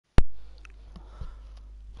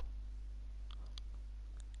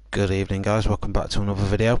Good evening, guys. Welcome back to another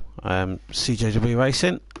video. CJW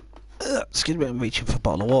Racing. Excuse me, I'm reaching for a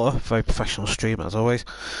bottle of water. Very professional stream as always.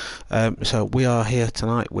 So we are here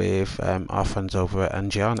tonight with our friends over at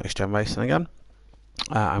NGR, Next Gen Racing again.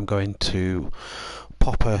 I'm going to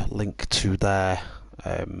pop a link to their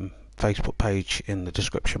Facebook page in the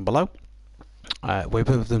description below. We're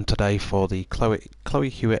with them today for the Chloe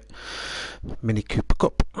Hewitt Mini Cooper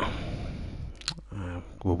Cup.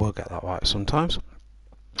 We will get that right sometimes.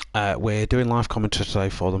 We're doing live commentary today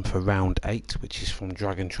for them for round 8, which is from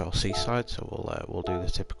Trail Seaside. So we'll do the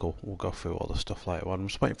typical. We'll go through all the stuff later on. I'm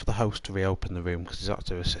just waiting for the host to reopen the room because he's had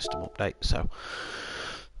to do a system update. So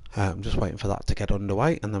I'm just waiting for that to get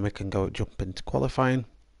underway, and then we can jump into qualifying.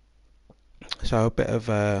 So a bit of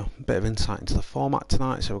insight into the format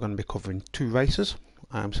tonight. So we're going to be covering 2 races.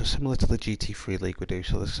 So similar to the GT3 League we do,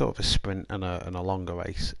 so there's sort of a sprint and a longer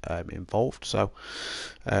race involved. So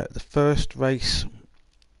the first race.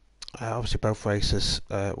 Obviously both races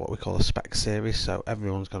what we call a spec series, so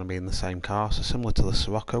everyone's going to be in the same car, so similar to the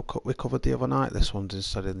Sirocco Cup we covered the other night. This one's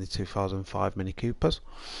instead in the 2005 Mini Coopers,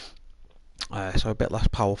 so a bit less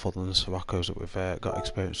powerful than the Siroccos that we've got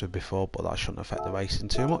experience with before, but that shouldn't affect the racing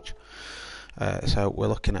too much. So we're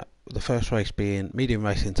looking at the first race being medium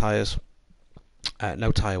racing tyres,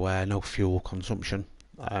 no tyre wear, no fuel consumption,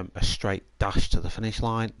 a straight dash to the finish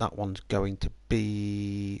line. That one's going to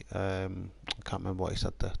be I can't remember what he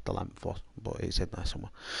said the length was, but it's in there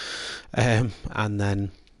somewhere. And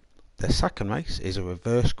then the second race is a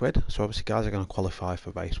reverse grid, so obviously guys are going to qualify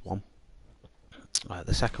for race 1.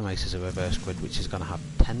 The second race is a reverse grid, which is going to have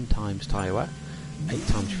 10 times tyre wear, 8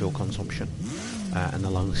 times fuel consumption, and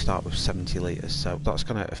they'll only start with 70 litres, so that's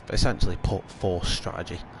going to essentially put force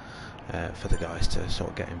strategy for the guys to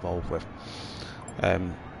sort of get involved with.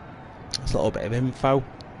 There's a little bit of info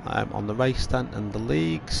on the race then and the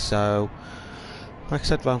league. So like I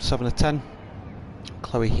said, round 7 of 10,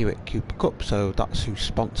 Chloe Hewitt Cooper Cup, so that's who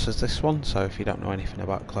sponsors this one. So if you don't know anything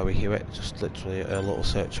about Chloe Hewitt, just literally a little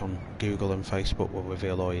search on Google and Facebook will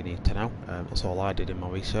reveal all you need to know. That's all I did in my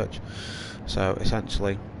research. So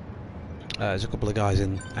essentially there's a couple of guys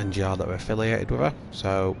in NGR that are affiliated with her.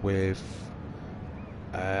 So we've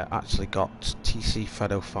actually got TC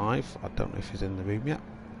Fredo 5. I don't know if he's in the room yet.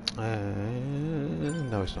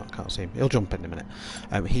 No, he's not. I can't see him. He'll jump in a minute.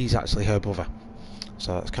 He's actually her brother,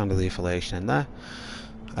 so that's kind of the affiliation in there.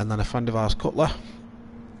 And then a friend of ours, Cutler,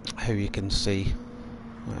 who you can see.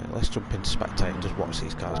 Let's jump into spectate and just watch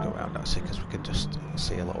these guys go around actually, because we can just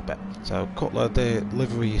see a little bit. So Cutler, the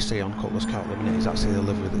livery you see on Cutler's car at the minute is actually the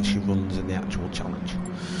livery that she runs in the actual challenge.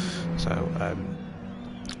 So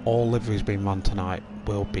all liveries being run tonight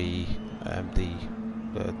will be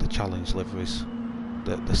the challenge liveries,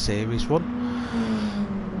 the series one,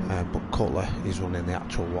 but Cutler is running the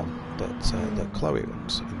actual one that Chloe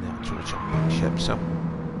runs in the actual championship. So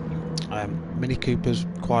Mini Cooper's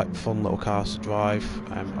quite fun little cars to drive.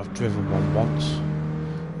 I've driven one once,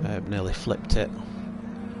 nearly flipped it,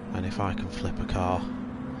 and if I can flip a car,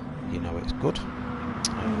 you know it's good.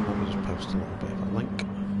 Let me just post a little bit of a link.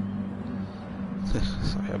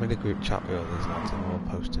 Sorry, I'm in a group chat with all these lads and we're all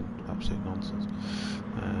posting absolute nonsense.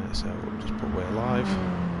 So we'll just put we're live.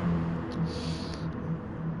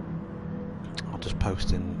 I'll just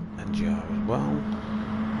post in NGR as well.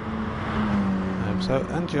 So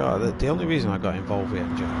NGR, the only reason I got involved with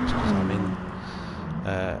NGR is because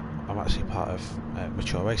I'm actually part of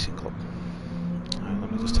Mature Racing Club.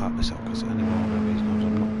 Let me just type this out because anyone already knows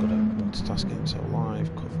I'm not good at multitasking. So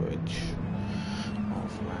live coverage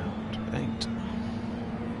of round 8.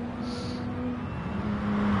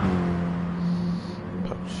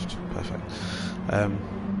 Perfect.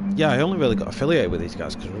 Yeah, I only really got affiliated with these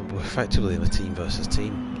guys because we're effectively in a team versus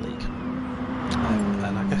team league,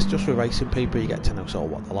 and I guess just with racing people you get to know sort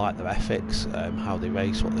of what they like, their ethics, how they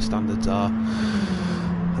race, what the standards are,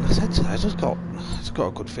 and essentially I just got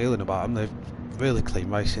a good feeling about them. They're really clean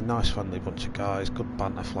racing, nice friendly bunch of guys, good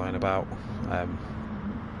banter flying about,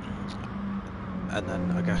 and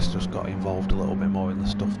then I guess just got involved a little bit more in the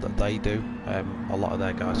stuff that they do. A lot of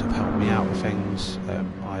their guys have helped me out with things.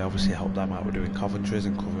 I obviously helped them out with doing commentaries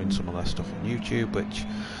and covering some of their stuff on YouTube, which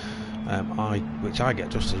I get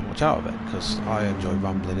just as much out of it because I enjoy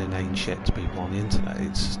rambling inane shit to people on the internet.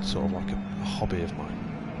 It's sort of like a hobby of mine,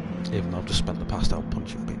 even though I've just spent the past hour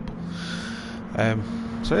punching people.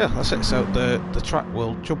 So yeah, that's it. So the track,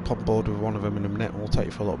 we'll jump on board with one of them in a minute and we'll take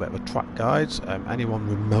you for a little bit of a track guide. Anyone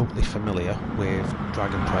remotely familiar with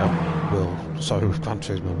Dragon Trail with Gran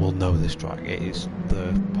Turismo will know this track. It is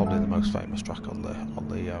probably the most famous track on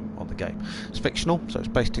the game. It's fictional, so it's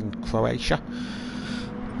based in Croatia.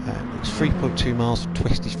 It's 3.2 miles of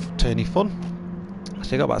twisty, turny fun. It's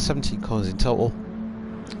So you've got about 17 corners in total.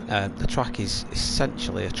 The track is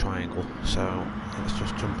essentially a triangle, so let's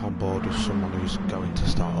just jump on board with someone who's going to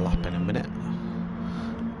start a lap in a minute.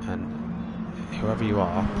 And whoever you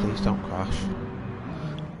are, please don't crash.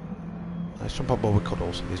 Let's jump on board with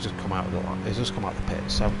Cuddles. He's just come out of the lap. He's just come out of the pit.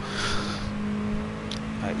 So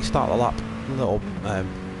you start the lap, a little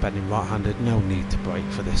bending right-handed. No need to brake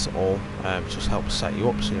for this at all. Just helps set you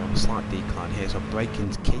up. So you're on a slight decline here. So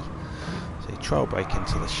braking's key. So you trail brake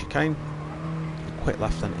into the chicane. Quick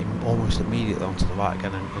left, then almost immediately onto the right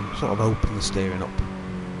again, and sort of open the steering up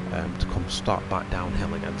to come start back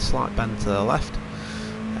downhill again. Slight bend to the left.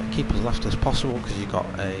 Keep as left as possible because you've got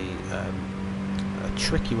a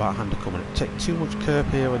tricky right-hander coming. Take too much curb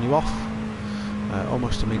here when you're off.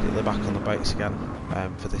 Almost immediately back on the brakes again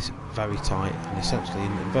for this very tight and essentially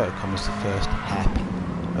in inverted commas the first hairpin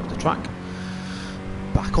of the track.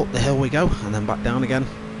 Back up the hill we go, and then back down again.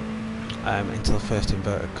 Into the first into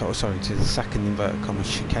the second inverted commas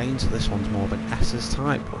chicane. So this one's more of an S's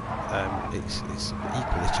type, but it's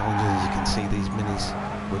equally challenging. As you can see, these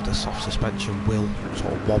minis with the soft suspension will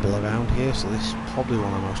sort of wobble around here, so this is probably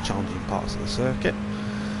one of the most challenging parts of the circuit.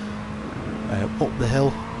 Up the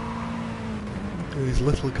hill, these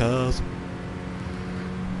little cars,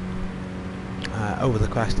 over the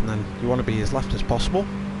crest, and then you want to be as left as possible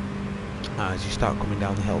as you start coming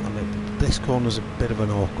down the hill. And this corner's a bit of an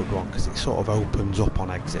awkward one because it sort of opens up on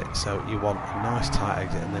exit, so you want a nice tight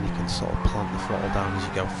exit, and then you can sort of plant the throttle down as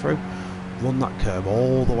you go through, run that curve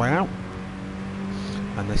all the way out.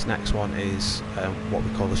 And this next one is what we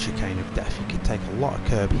call the chicane of death. You can take a lot of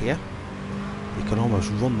curb here. You can almost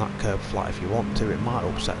run that curb flat if you want to. It might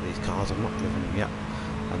upset these cars, I've not driven them yet.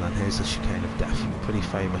 And then here's the chicane of death, a pretty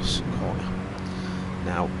famous corner.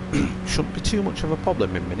 Now, shouldn't be too much of a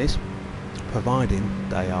problem in minis, providing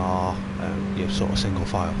they are your sort of single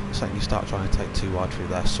file. The second you start trying to take too wide through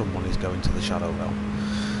there, someone is going to the shadow realm.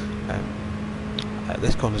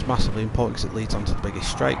 This corner is massively important because it leads onto the biggest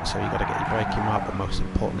straight, so you've got to get your braking right, but most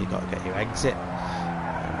importantly you've got to get your exit.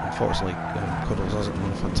 Unfortunately, Cuddles hasn't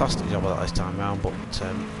done a fantastic job of that this time round, but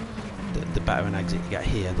the better an exit you get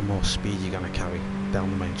here, the more speed you're going to carry down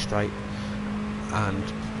the main straight, and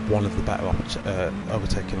one of the better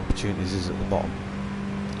overtaking opportunities is at the bottom,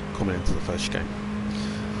 coming into the first chicane.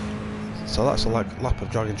 So that's a lap of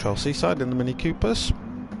Dragon Trail Seaside in the Mini Coopers.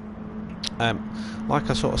 Like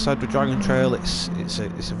I sort of said with Dragon Trail, it's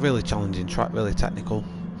a really challenging track, really technical.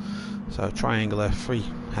 So triangular, 3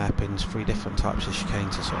 hairpins, 3 different types of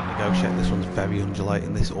chicanes to sort of negotiate. This one's very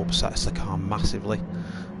undulating, this upsets the car massively.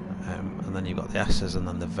 And then you've got the S's and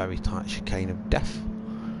then the very tight chicane of death.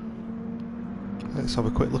 Let's have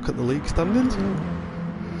a quick look at the league standings.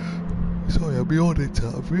 Sorry, I'll be honest,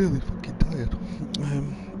 I'm really fucking tired.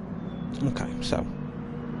 Okay, so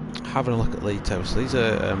having a look at league tables. So these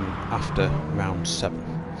are after round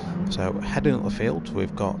 7. So heading up the field,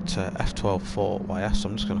 we've got F12 for YS. So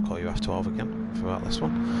I'm just going to call you F12 again throughout this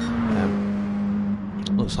one.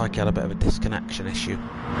 Looks like he had a bit of a disconnection issue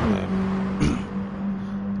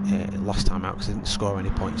last time out because he didn't score any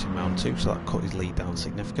points in round 2, so that cut his lead down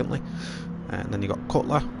significantly. And then you've got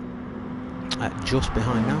Cutler just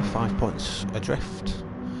behind now, 5 points adrift.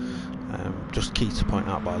 Just key to point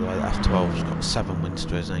out, by the way, that F12's got 7 wins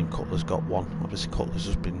to his name, Cutler's got 1. Obviously Cutler's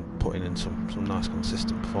just been putting in some nice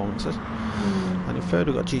consistent performances. And in third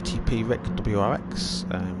we've got GTP Rick WRX.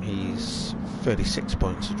 He's 36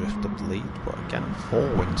 points adrift of the lead, but again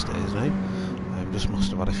 4 wins to his name. Just must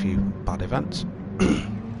have had a few bad events.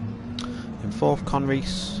 In 4th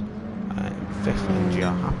Conreese, in 5th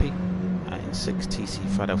NGR Happy, in 6th TC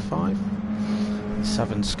Fredo5, in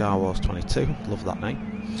 7th Scar Wars 22, love that name.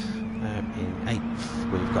 In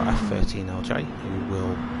 8th we've got F13 LJ, who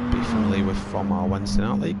will be familiar with from our Wednesday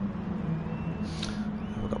night league.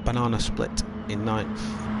 We've got Banana Split in 9th.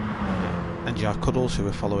 NGR Cuddles, who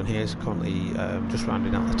we're following here, is currently just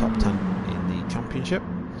rounding out the top 10 in the championship.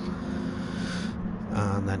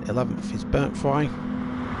 And then 11th is Burnt Fry.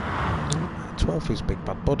 12th is Big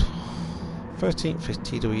Bad Bud. 13th is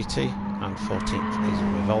TWT, and 14th is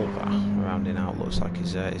Revolver. Rounding out, looks like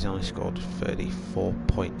he's only scored 34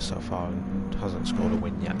 points so far and hasn't scored a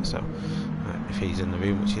win yet. So if he's in the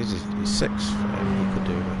room, which is 6th,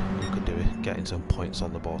 he could do it, getting some points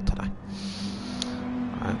on the board today.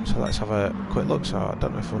 So let's have a quick look. So I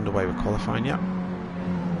don't know if we're underway with qualifying yet.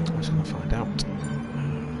 I'm just going to find out.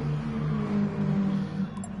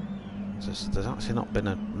 There's actually not been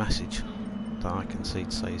a message that I can see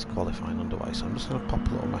to say he's qualifying underway, so I'm just going to pop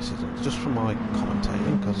a little message in, just from my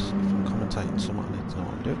commentating, because if I'm commentating something I need to know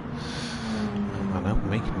what I'm doing. I know,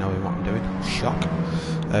 me knowing what I'm doing, shock.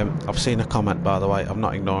 I've seen a comment, by the way, I'm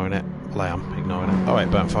not ignoring it, Well, I am ignoring it. Oh wait,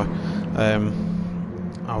 burnt fire.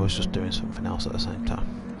 I was just doing something else at the same time.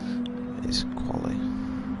 It's quality.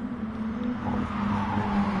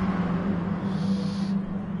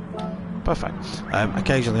 Perfect.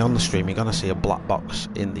 Occasionally on the stream you're going to see a black box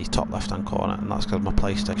in the top left hand corner, and that's because my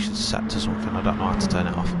PlayStation's set to something. I don't know how to turn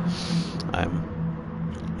it off.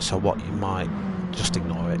 So what you might just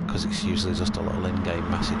ignore it, because it's usually just a little in-game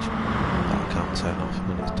message that I can't turn off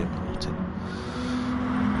when it's doing nothing.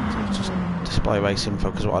 So just display race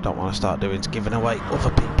info, because what I don't want to start doing is giving away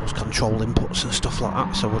other people's control inputs and stuff like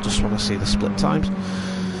that. So we'll just want to see the split times.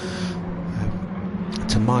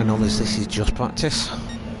 To my knowledge, this is just practice.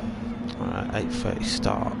 8:30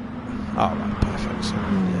 start. Oh, right, perfect. So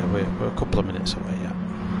yeah, we're a couple of minutes away. Yeah,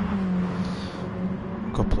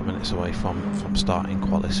 a couple of minutes away from starting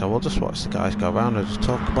quali. So we'll just watch the guys go around and just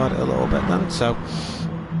talk about it a little bit then. So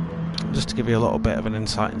just to give you a little bit of an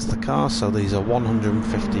insight into the car. So these are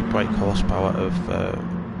 150 brake horsepower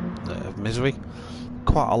of misery.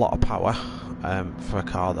 Quite a lot of power for a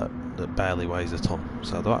car that barely weighs a ton.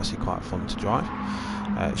 So they're actually quite fun to drive.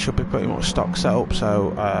 It should be pretty much stock setup,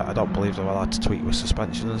 so I don't believe they're allowed to tweak with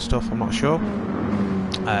suspension and stuff, I'm not sure.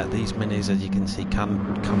 These minis, as you can see, can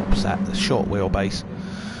upset. The short wheelbase,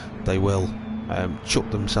 they will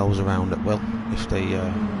chuck themselves around at will if they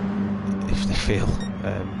feel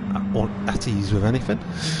at ease with anything.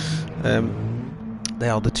 They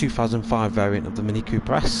are the 2005 variant of the Mini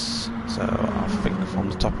Cooper S, so I think from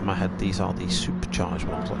the top of my head these are the supercharged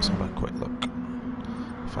ones. Let's have a quick look.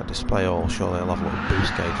 If I display all, surely I'll have a little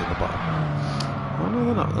boost gauge in the bottom.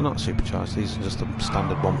 Oh no, they're not supercharged, these are just the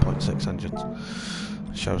standard 1.6 engines.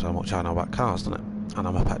 Shows how much I know about cars, doesn't it? And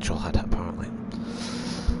I'm a petrol head, apparently.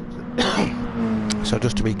 So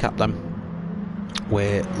just to recap them,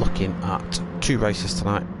 we're looking at 2 races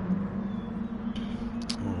tonight.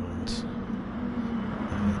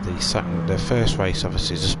 The first race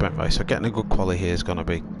obviously is a sprint race, so getting a good quali here is going to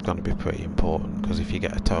be pretty important, because if you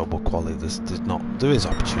get a terrible quali, there is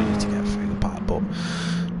opportunity to get through the pack, but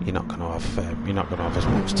you're not going to have as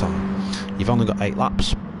much time. You've only got 8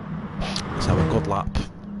 laps, so a good lap,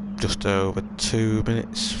 just over 2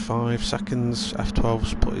 minutes 5 seconds.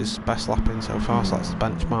 F12's put his best lap in so far, so that's the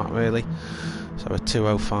benchmark really. So a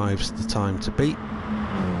 2:05's the time to beat.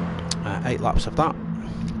 8 laps of that.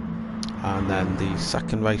 And then the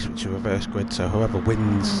second race, which is a reverse grid, so whoever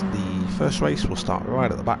wins the first race will start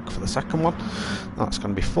right at the back for the second one. That's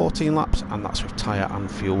going to be 14 laps, and that's with tyre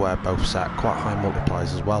and fuel wear both set, quite high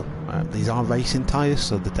multipliers as well. These are racing tyres,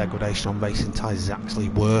 so the degradation on racing tyres is actually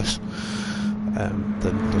worse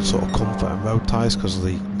than the sort of comfort and road tyres, because of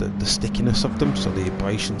the stickiness of them, so the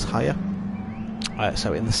abrasion's higher.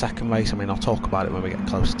 So in the second race, I mean, I'll talk about it when we get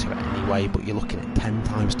closer to it anyway, but you're looking at 10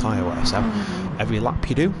 times tyre wear, so every lap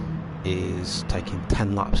you do is taking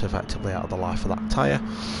 10 laps effectively out of the life of that tyre.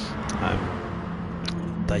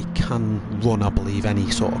 They can run, I believe, any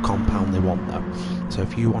sort of compound they want though. So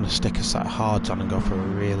if you want to stick a set of hards on and go for a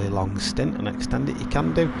really long stint and extend it, you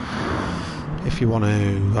can do. If you want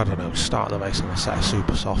to, I don't know, start the race on a set of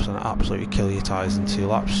super softs and absolutely kill your tyres in 2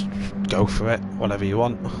 laps, go for it, whatever you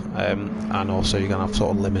want. And also you're going to have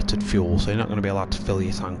sort of limited fuel, so you're not going to be allowed to fill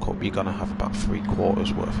your tank up. You're going to have about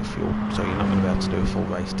 3/4 worth of fuel, so you're not going to be able to do a full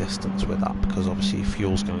race distance with that, because obviously your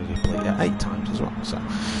fuel's going to deplete at 8 times as well. So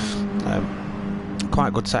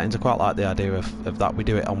quite good settings. I quite like the idea of that. We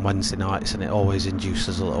do it on Wednesday nights, and it always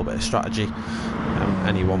induces a little bit of strategy.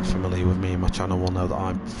 Anyone familiar with me and my channel will know that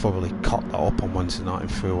I thoroughly cocked that up on Wednesday night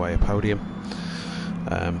and threw away a podium.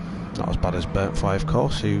 Not as bad as Burnt Fire, of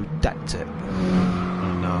course, who decked it.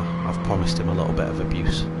 And I've promised him a little bit of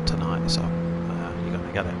abuse tonight, so you're going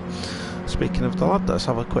to get it. Speaking of the lad, let's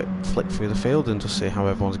have a quick flick through the field and just see how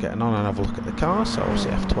everyone's getting on and have a look at the car. So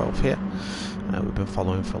obviously F12 here, we've been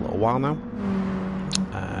following for a little while now.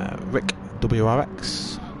 Rick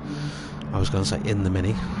WRX, I was going to say in the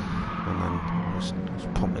Mini, and then I was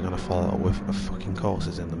promptly going to follow up with a fucking course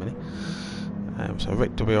is in the Mini. So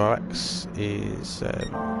Rick WRX is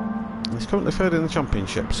he's currently 3rd in the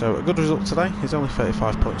championship, so a good result today. He's only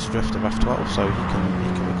 35 points adrift of F12, so he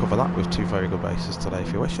can recover that with 2 very good races today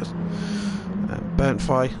if he wishes. Burnt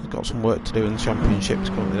Fry has got some work to do in the championship. He's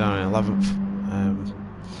currently down in 11th.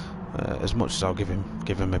 As much as I'll give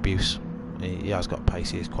him abuse, he has got pace.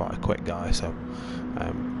 He's quite a quick guy, so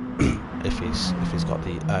if he's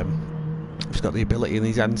got the ability in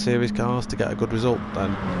these N series cars to get a good result, then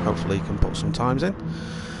hopefully he can put some times in.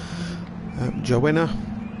 Joe Winner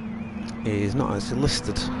is not actually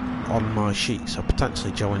listed on my sheet, so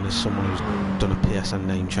potentially Joanne is someone who's done a PSN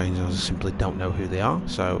name change and I simply don't know who they are.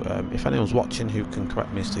 So if anyone's watching who can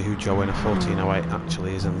correct me as to who Joanna 1408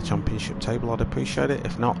 actually is in the championship table, I'd appreciate it.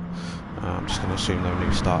 If not, I'm just going to assume they're a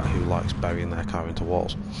new starter who likes burying their car into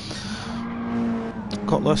walls.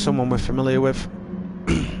 Cutler, someone we're familiar with.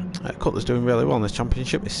 Cutler's doing really well in this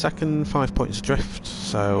championship. He's second, 5 points adrift,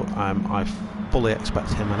 so I fully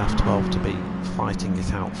expect him and F12 to be fighting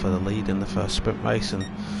it out for the lead in the first sprint race, and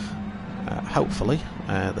hopefully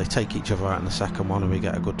they take each other out in the second one, and we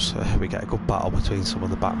get a good battle between some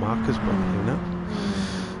of the back markers. But who knows?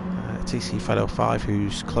 TC Fedo 5,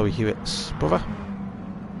 who's Chloe Hewitt's brother,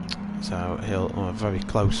 so he'll a very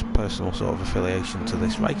close personal sort of affiliation to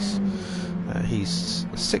this race. He's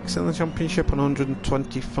 6th in the championship on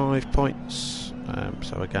 125 points.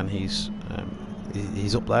 So again, he's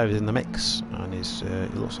up there, he's in the mix, and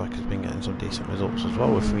it looks like he's been getting some decent results as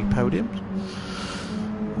well with 3 podiums.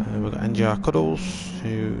 We've got NGR Cuddles,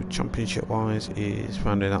 who championship wise is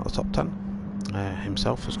rounding out the top 10.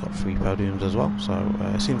 Himself has got 3 podiums as well, so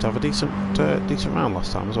seemed to have a decent round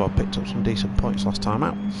last time as well. Picked up some decent points last time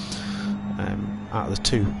out. Out of the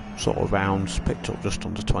 2 sort of rounds, picked up just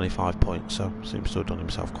under 25 points, so seems to have done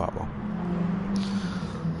himself quite well.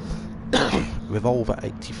 Revolver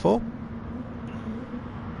 84.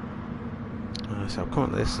 So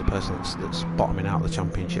currently this is the person that's bottoming out the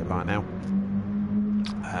championship right now.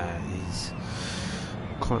 He's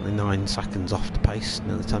currently 9 seconds off the pace,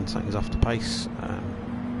 nearly 10 seconds off the pace.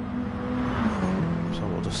 So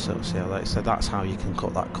we'll just sort of see how that is. So that's how you can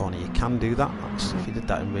cut that corner. You can do that. If you did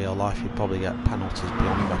that in real life, you'd probably get penalties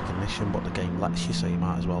beyond recognition, but the game lets you, so you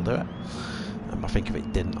might as well do it. I think if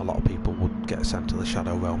it didn't, a lot of people would get sent to the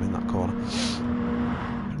shadow realm in that corner.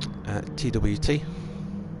 TWT,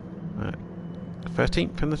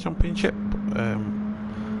 13th in the championship.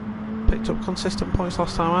 Picked up consistent points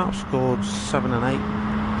last time out, scored 7 and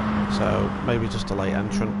 8, so maybe just a late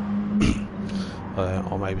entrant.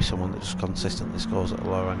 Or maybe someone that just consistently scores at the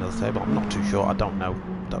lower end of the table. I'm not too sure. I don't know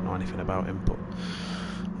anything about him, but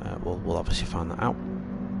we'll obviously find that out.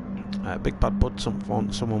 Big Bad Bud,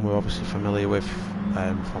 someone we're obviously familiar with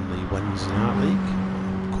from the Wednesday Night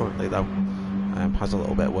League. Currently though, has a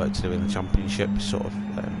little bit of work to do in the championship, sort of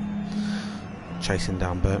chasing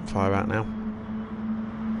down Burnt Fire out now.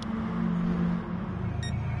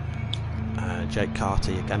 Jake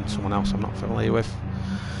Carty, again someone else I'm not familiar with.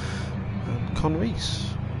 Con Reese,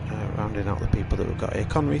 rounding out the people that we've got here.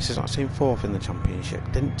 Con Reese is actually 4th in the championship.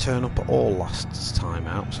 Didn't turn up at all last time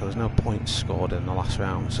out, so there's no points scored in the last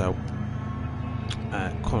round. So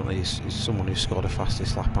currently he's someone who's scored a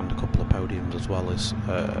fastest lap and a couple of podiums as well as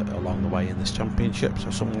along the way in this championship.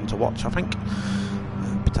 So someone to watch, I think.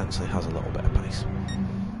 Potentially has a little bit of pace.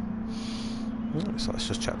 Right, so let's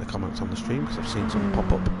just check the comments on the stream, because I've seen some pop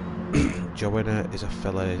up. Joanna is a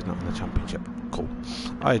filler, he's not in the championship. Cool.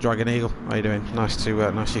 Hi Dragon Eagle, how you doing? Nice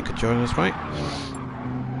you could join us, mate.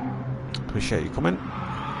 Appreciate you coming.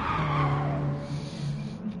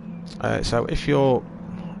 So if you're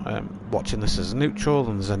watching this as a neutral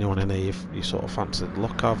and there's anyone in here you sort of fancy the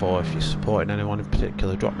look of, or if you're supporting anyone in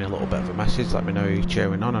particular, drop me a little bit of a message, let me know who you're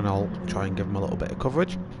cheering on, and I'll try and give them a little bit of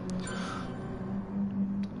coverage.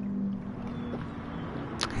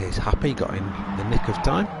 He's happy, got in the nick of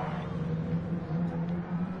time.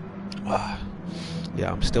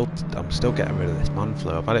 Yeah, I'm still getting rid of this man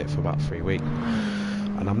flu. I've had it for about 3 weeks,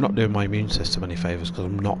 and I'm not doing my immune system any favours because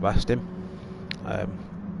I'm not resting.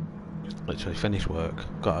 Literally finished work,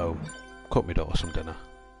 got home, cooked my daughter some dinner,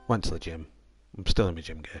 went to the gym. I'm still in my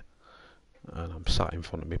gym gear, and I'm sat in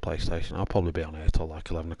front of my PlayStation. I'll probably be on here till like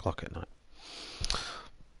 11 o'clock at night.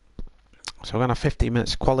 So I'm gonna have 15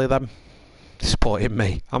 minutes of quali then. Supporting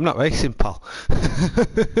me. I'm not racing, pal.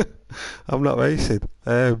 I'm not racing.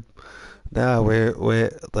 No, we're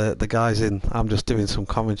the guys in. I'm just doing some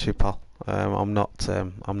commentary, pal. I'm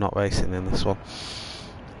not racing in this one.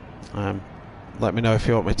 Let me know if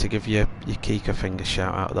you want me to give you your Kika finger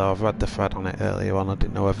shout out though. I've read the thread on it earlier on. I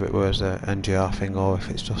didn't know whether it was a NGR thing or if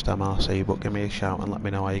it's just MRC, but give me a shout and let me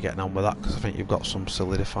know how you're getting on with that, because I think you've got some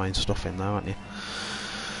solidifying stuff in there, haven't you?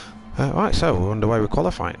 Right, so we're underway with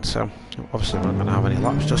qualifying, so obviously we're not going to have any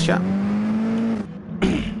laps just yet.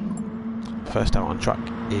 First out on track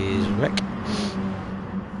is Rick.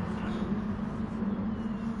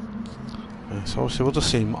 So obviously we'll just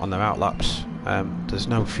see him on their out laps. There's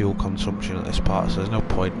no fuel consumption at this part, so there's no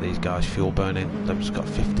point in these guys fuel burning. They've just got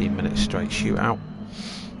 15 minutes straight shootout.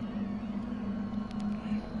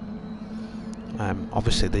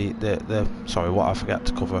 Obviously the sorry, what I forgot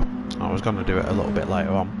to cover, I was going to do it a little bit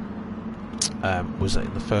later on. was that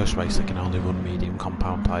in the first race they can only run medium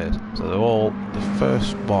compound tyres. So the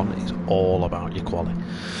first one is all about your quali.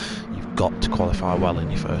 You've got to qualify well in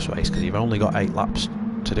your first race because you've only got 8 laps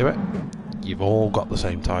to do it. You've all got the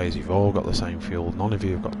same tyres, you've all got the same fuel, none of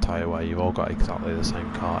you have got tyre wear, you've all got exactly the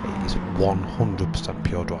same car. It is 100%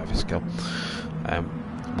 pure driver skill.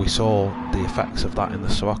 We saw the effects of that in the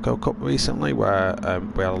Sirocco Cup recently, where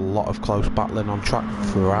we had a lot of close battling on track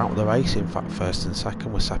throughout the race. In fact, first and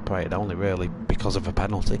second were separated only really because of a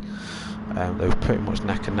penalty. They were pretty much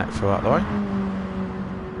neck and neck throughout the way.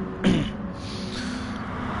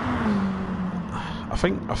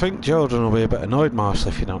 I think Jordan will be a bit annoyed, Marshall,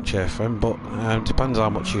 if you don't cheer for him, but depends how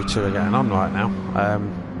much you two are getting on right now.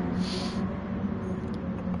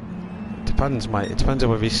 Depends, mate. It depends on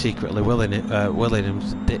whether he's secretly willing him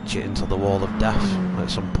to ditch it into the wall of death at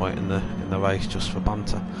some point in the race just for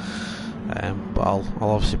banter. But I'll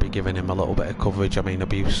obviously be giving him a little bit of coverage. I mean,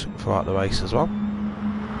 abuse throughout the race as well.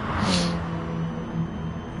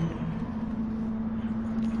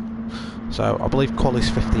 So I believe quali's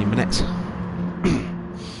 15 minutes.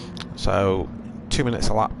 So 2 minutes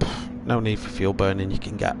a lap. No need for fuel burning. You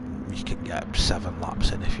can get 7 laps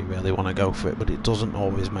in if you really want to go for it, but it doesn't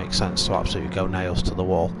always make sense to absolutely go nails to the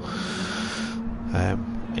wall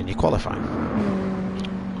in your qualifying.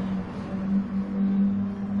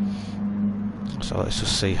 So let's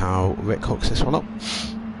just see how Rick hooks this one up.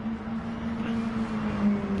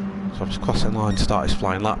 So I'm just crossing line to start his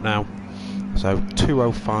flying lap now. So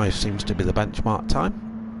 2:05 seems to be the benchmark time.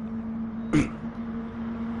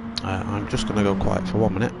 I'm just going to go quiet for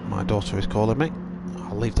 1 minute. My daughter is calling me.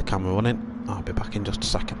 I'll leave the camera running. I'll be back in just a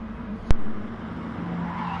second.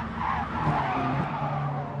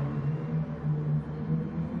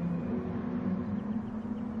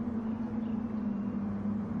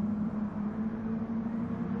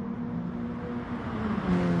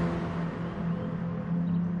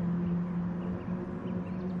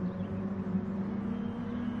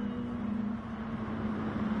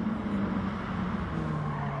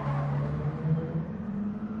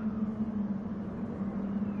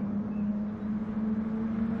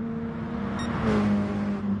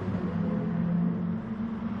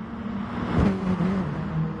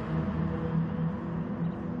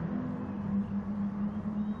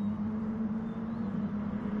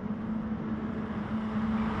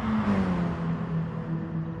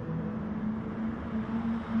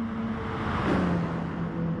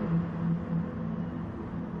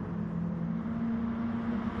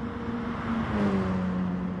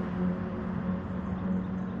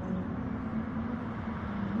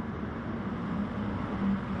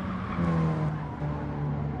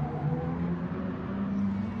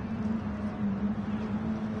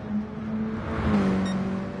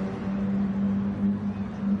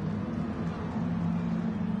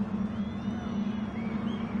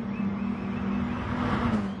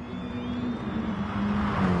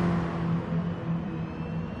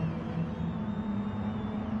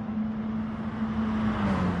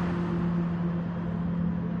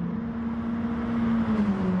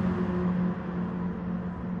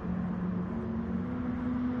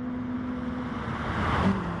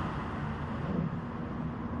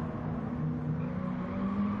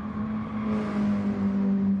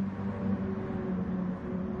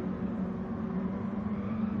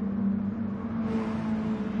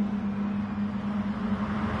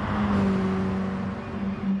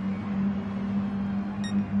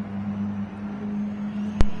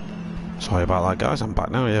 Sorry about that, guys. I'm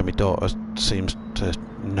back now. Yeah, my daughter seems to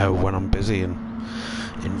know when I'm busy and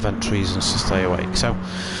invent reasons to stay awake. So,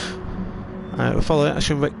 following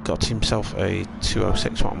action, Rick got himself a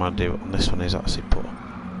 2:06. What I'm going to do on this one is actually put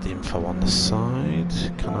the info on the side.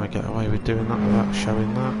 Can I get away with doing that without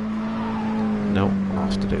showing that? No, I'll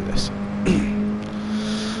have to do this.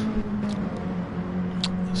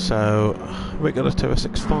 So, Rick got a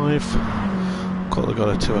 2:06.5. Cutler got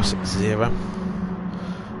a 2:06.0.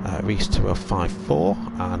 Reese 2:05.4,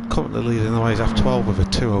 and currently leading the way is F12 with a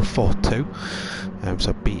 2:04.2.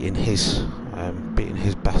 So beating his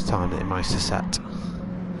best time that he managed to set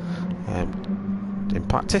in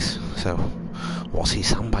practice. So what's he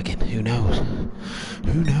sandbagging? Who knows?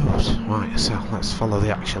 Who knows? Right, so let's follow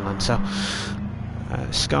the action then. So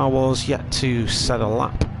Scar Wars yet to set a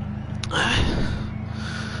lap.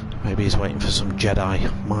 Maybe he's waiting for some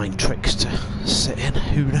Jedi mind tricks to sit in.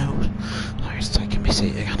 Who knows? No, he's taking me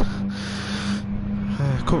seat again.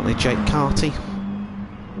 Currently Jake Carty,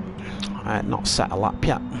 not set a lap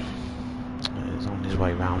yet. He's on his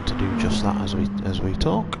way round to do just that as we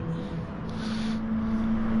talk.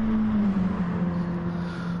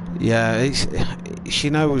 Yeah, it's she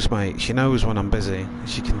knows, mate. She knows when I'm busy.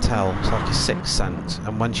 She can tell. It's like a sixth sense.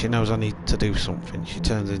 And when she knows I need to do something, she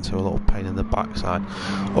turns into a little pain in the backside.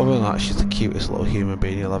 Other than that, she's the cutest little human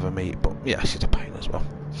being you'll ever meet. But yeah, she's a pain as well.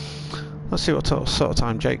 Let's see what sort of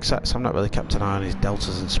time Jake sets. I've not really kept an eye on his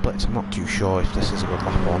deltas and splits. I'm not too sure if this is a good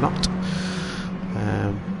lap or not.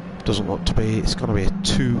 Doesn't look to be. It's going to be a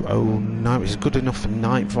 2:09, which is good enough for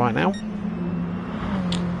 9th right now.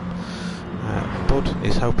 Bud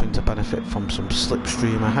is hoping to benefit from some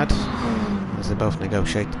slipstream ahead, as they both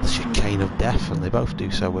negotiate the chicane of death, and they both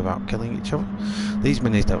do so without killing each other. These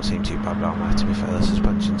minis don't seem too bad around there, to be fair. The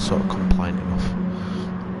suspension's sort of compliant enough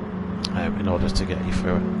in order to get you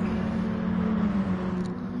through it.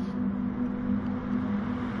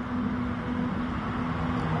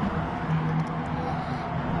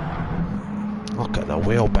 Look at the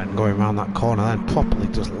wheel bend going around that corner, then properly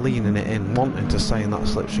just leaning it in, wanting to stay in that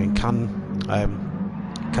slipstream.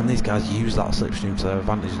 Can these guys use that slipstream to their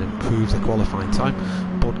advantage and improve the qualifying time?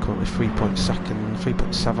 Bud currently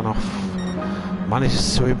 3.7 off.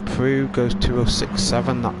 Manages to improve, goes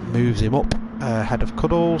 2:06.7. That moves him up ahead of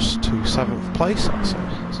Cuddles to 7th place. That's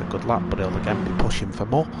a good lap, but he'll again be pushing for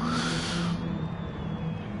more.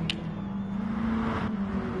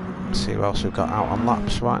 Let's see who else we've got out on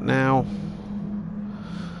laps right now.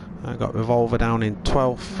 I got Revolver down in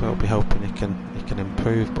 12th. He'll be hoping he can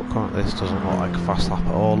improve, but currently this doesn't look like a fast lap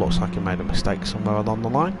at all. Looks like he made a mistake somewhere along the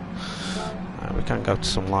line. We can go to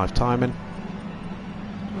some live timing.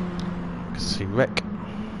 You can see Rick,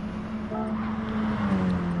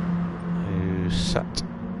 who's set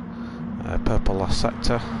purple last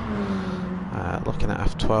sector. Looking at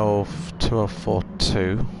F12,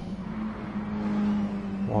 2:04.2.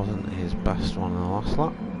 Wasn't his best one in the last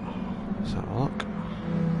lap. Let's have a look.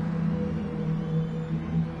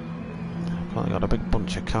 Currently got a big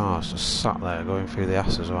bunch of cars just sat there going through the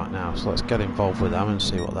S's right now, so let's get involved with them and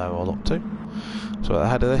see what they're all up to. So at the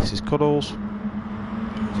head of this is Cuddles,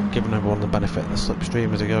 giving everyone the benefit of the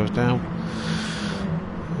slipstream as it goes down.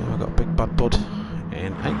 We've got Big Bad Bud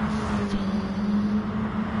in 8th.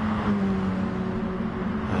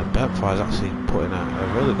 Bertfry's actually put in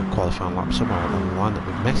a really good qualifying lap somewhere along the line that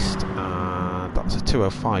we've missed, and that's a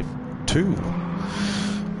 2:05.2.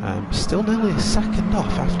 Still nearly a second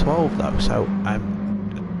off F12 though, so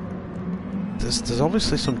there's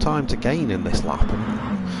obviously some time to gain in this lap,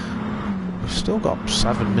 and we've still got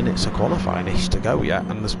 7 minutes of qualifying-ish to go yet,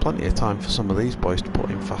 and there's plenty of time for some of these boys to put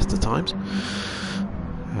in faster times.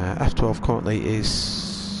 F12 currently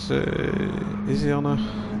is he on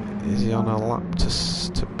a lap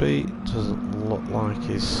to beat? Doesn't look like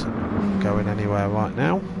he's going anywhere right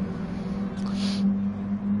now.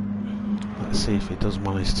 Let's see if he does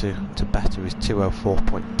manage to better his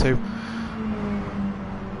 2:04.2.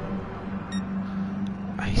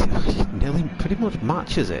 He nearly pretty much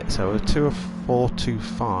matches it, so a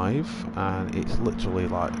 2:04.25, and it's literally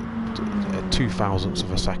like 0.02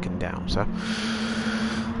 of a second down. So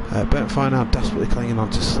Bertfry now desperately clinging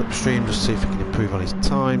onto slipstream just to see if he can improve on his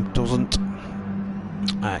time. Doesn't.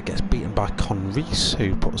 Gets beaten by Con Reese,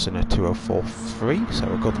 who puts in a 2:04.3,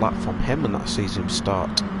 so a good lap from him, and that sees him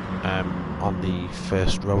start on the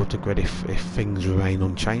first row of the grid if things remain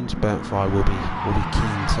unchanged. Bertfry will be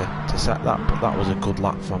keen to set that, but that was a good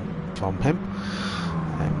lap from him.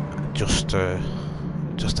 Just a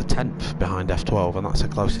 10th behind F12, and that's the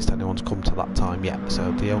closest anyone's come to that time yet.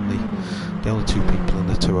 So the only two people in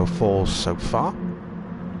the 2:04s so far.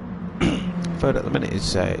 Third at the minute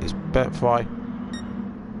is Bertfry.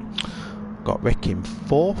 Got Rick in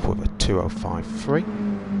 4th with a 2:05.3.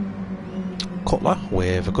 Cutler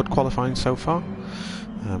with a good qualifying so far.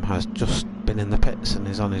 Has just been in the pits and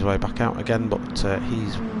is on his way back out again, but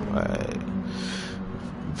he's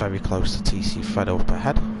very close to TC Fredo up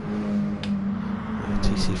ahead.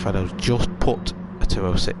 TC Fredo's just put a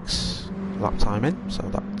 2:06 lap time in, so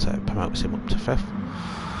that promotes him up to 5th.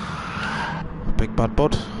 Big Bad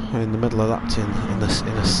Bud in the middle of that in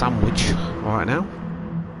a sandwich right now.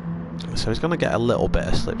 So he's going to get a little bit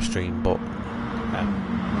of slipstream, but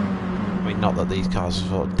I mean, not that these cars are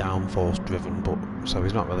sort of downforce driven, but so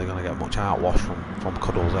he's not really going to get much outwash from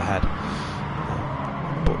Cuddles ahead.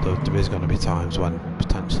 But there is going to be times when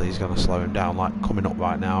potentially he's going to slow him down, like coming up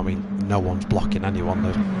right now. I mean, no one's blocking anyone.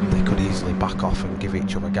 They could easily back off and give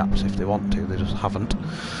each other gaps if they want to. They just haven't.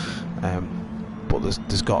 But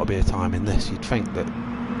there's got to be a time in this. You'd think that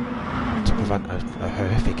to prevent a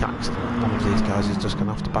horrific accident, one of these guys is just going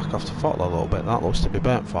to have to back off the throttle a little bit. That looks to be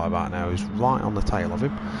Bertfry right now. He's right on the tail of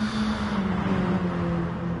him.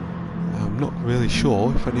 I'm not really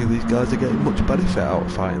sure if any of these guys are getting much benefit out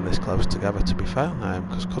of fighting this close together, to be fair,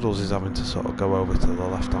 because Cuddles is having to sort of go over to the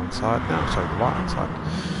left hand side now, sorry, the right hand side.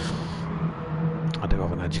 I do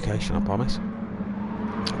have an education, I promise.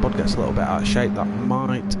 Bud gets a little bit out of shape, that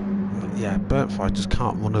might, yeah, Burntfire just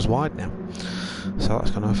can't run as wide now, so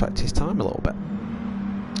that's going to affect his time a little bit.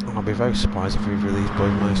 And I'll be very surprised if either of these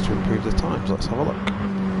boys manage to improve the times. Let's have a look.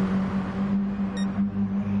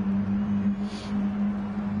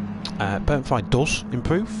 Burntfire does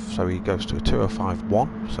improve, so he goes to a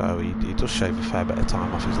 2:05.1, so he does shave a fair bit of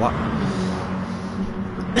time off his lap.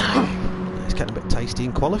 It's getting a bit tasty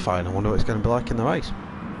in qualifying. I wonder what it's going to be like in the race.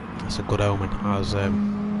 That's a good omen, as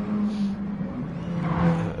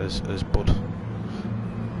Bud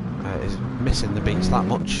is missing the beats that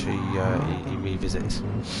much. He revisits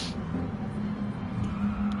and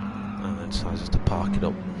then decides to park it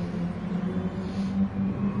up.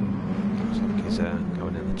 Looks like he's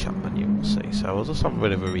going in the chat menu, we'll see. So we'll just have a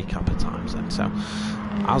bit of a recap of times then. So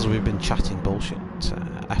as we've been chatting bullshit,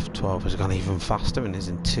 F12 has gone even faster and he's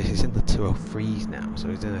in the 203s now, so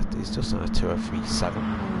he's just on a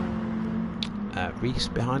 203.7. Reese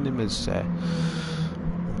behind him is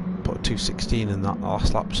put a 2:16 in that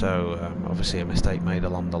last lap, so obviously a mistake made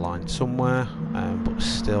along the line somewhere, but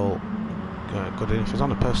still good enough. He's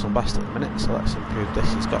on a personal best at the minute, so let's improve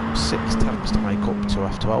this. He's got 6 tenths to make up to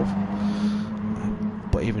F12,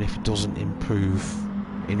 but even if he doesn't improve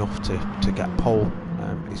enough to get pole,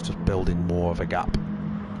 he's just building more of a gap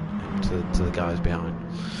to the guys behind.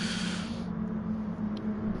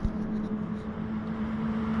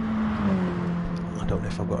 I don't know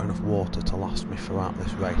if I've got enough water to last me throughout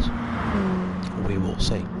this race. We will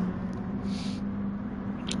see.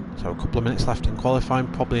 So a couple of minutes left in qualifying,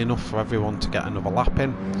 probably enough for everyone to get another lap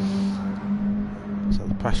in. So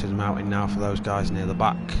the pressure's mounting now for those guys near the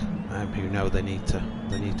back, who know they need to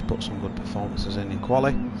put some good performances in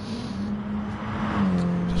quali.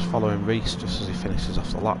 Just following Reese just as he finishes off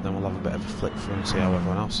the lap, then we'll have a bit of a flick through and see how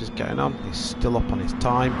everyone else is getting on. He's still up on his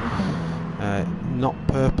time, not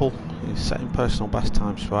purple. He's setting personal best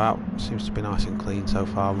times throughout. Seems to be nice and clean so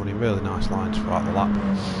far, running really nice lines throughout the lap.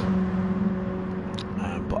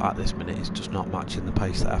 But at this minute, it's just not matching the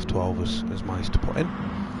pace that F12 has managed to put in.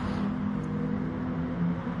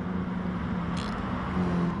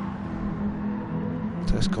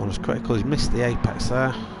 So this corner's critical. He's missed the apex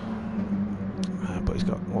there, but he's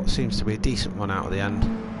got what seems to be a decent run out of the end.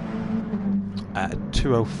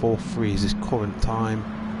 2:04.3 is his current time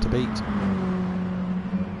to beat.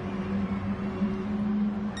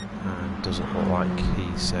 Doesn't look like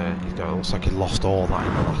he's got. Looks like he lost all that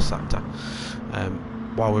in the last sector.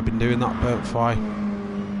 While we've been doing that, Burntfire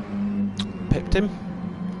pipped him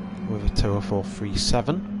with a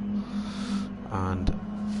 2:04.37 and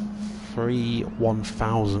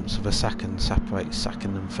 3/1000ths of a second separates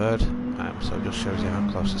second and third. So it just shows you how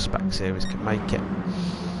close the spec series can make it.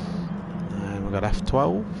 We've got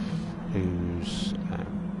F12, who's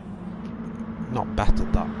not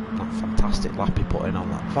bettered that fantastic lap he put in on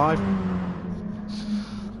lap 5.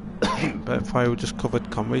 Burntfire, we just covered.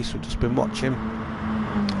 Conreese, we've just been watching.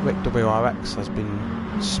 Rick WRX has been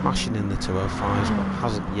smashing in the 2:05s, but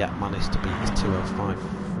hasn't yet managed to beat his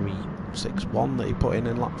 2:05.361 that he put in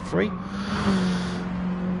lap 3.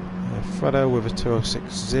 Fredo with a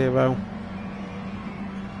 2:06.0.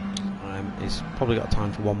 He's probably got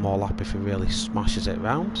time for one more lap if he really smashes it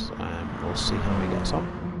round. We'll see how he gets on.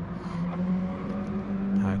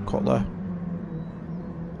 Cutler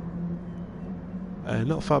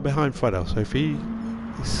not far behind Fredo, so if he's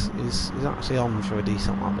actually on for a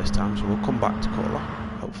decent lap this time, so we'll come back to Cutler,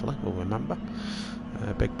 hopefully, we'll remember.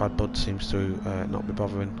 Big Bad Bud seems to not be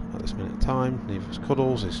bothering at this minute in time, neither is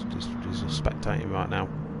Cuddles, he's just spectating right now.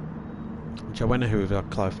 Joanna, who we've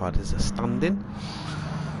qualified as a stand-in,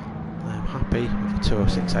 I'm happy with the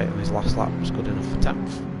 2:06.8 on his last lap, was good enough for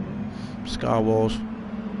 10th. Scar Wars,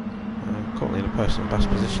 currently in a personal best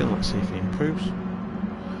position. Let's see if he improves.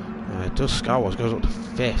 Does Scar Wars, goes up to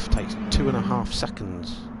 5th, takes 2.5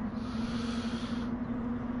 seconds.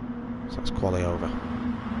 So that's quali over.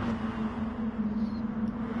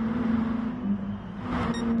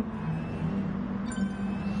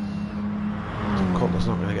 Cutler's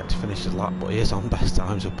not going to get to finish his lap, but he is on best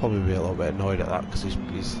times. He'll probably be a little bit annoyed at that because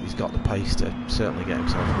he's got the pace to certainly get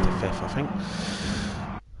himself into 5th, I think.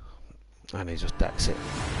 And he just decks it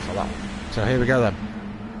for that. So here we go then.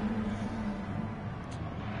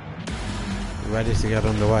 Ready to get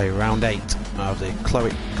underway. Round 8 of the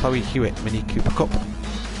Chloe Hewitt Mini Cooper Cup.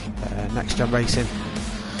 Next gen racing.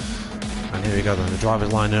 And here we go then. The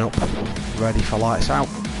drivers lining up, ready for lights out.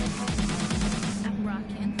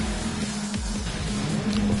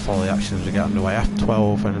 follow the action as we get underway.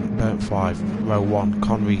 F12 and Burnt 5, row 1,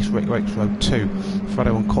 Conrees, Rick Ricks, row 2,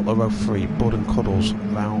 Fredo and Cutler, row 3, Bud and Cuddles,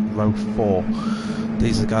 row 4.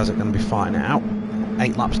 These are the guys that are going to be fighting it out.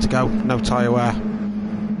 8 laps to go, no tyre wear,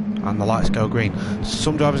 and the lights go green.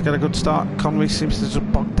 Some drivers get a good start. Conrees seems to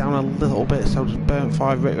just bog down a little bit, so does Burnt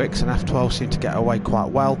 5, Rick Ricks, and F12 seem to get away quite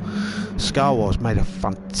well. Scar Wars made a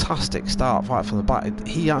fantastic start right from the back.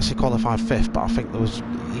 He actually qualified 5th, but I think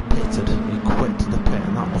he pitted, he quit to the pit,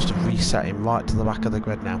 and that must have reset him right to the back of the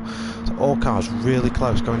grid now. So all cars really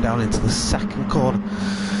close, going down into the second corner.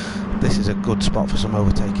 This is a good spot for some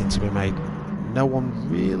overtaking to be made. No one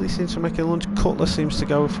really seems to make a lunge. Cutler seems to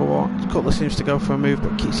go for a move,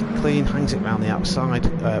 but keeps it clean, hangs it around the outside.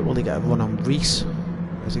 Will he get a run on Reese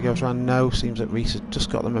as he goes around? No, seems that Reese has just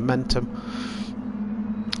got the momentum.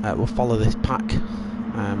 We'll follow this pack.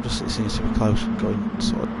 Just it seems to be close, going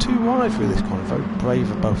sort of too wide through this corner. Very brave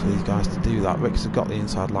of both of these guys to do that. Ricks has got the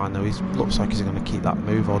inside line though. He looks like he's going to keep that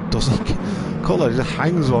move, or does he? Cutler just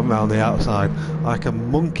hangs one round the outside like a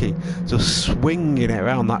monkey, just swinging it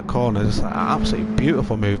around that corner. Just an absolutely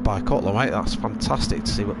beautiful move by Cutler, mate. That's fantastic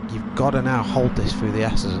to see. But you've got to now hold this through the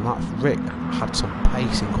S's, and that's Rick had some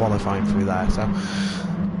pace in qualifying through there. So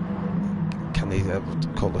can these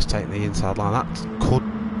Cutler's taking the inside line? That could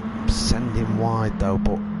send him wide though,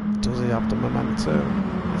 but does he have the momentum?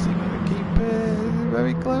 Is he going to keep it?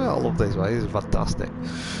 Very clever. I love this way, he's fantastic.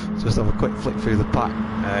 Just have a quick flick through the pack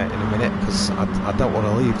in a minute, because I don't want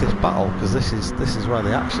to leave this battle, because this is where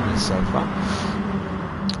the action is so far.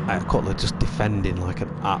 Cutler just defending like an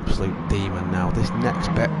absolute demon now. This next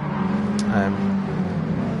bit,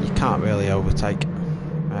 you can't really overtake.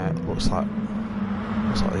 Looks like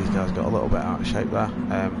these guys got a little bit out of shape there.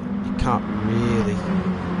 You can't really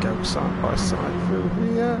go side by side through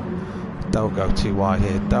here. Don't go too wide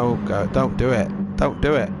here. Don't do it. Don't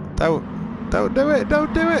do it.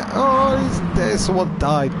 Oh, someone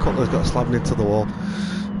died. Cutler's got slammed into the wall.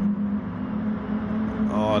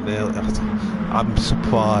 Oh, nearly. I'm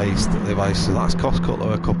surprised that they've actually, that's cost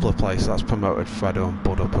Cutler a couple of places. That's promoted Fredo and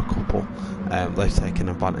Bud up a couple. They've taken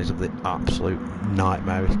advantage of the absolute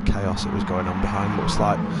nightmarish chaos that was going on behind. Looks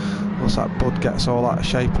like Bud gets all out of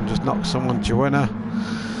shape and just knocks someone. Joanna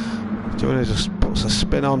just puts a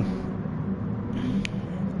spin on.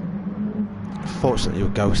 Fortunately, you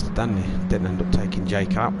were ghosted, then you didn't end up taking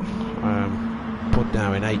Jake out. Bud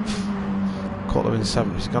now in 8th. Cutler in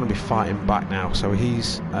 7th. He's going to be fighting back now, so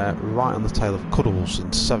he's right on the tail of Cuddles in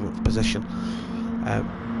 7th position.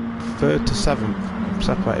 3rd to 7th,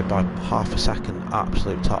 separated by half a second,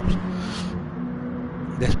 absolute tops.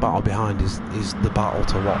 This battle behind is the battle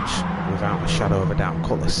to watch without a shadow of a doubt.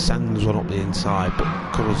 Cutler sends one up the inside,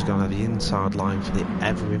 but Cuddles going to the inside line for the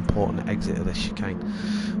ever important exit of this chicane.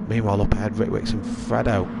 Meanwhile, up ahead, Rick Wicks and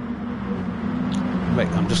Fredo.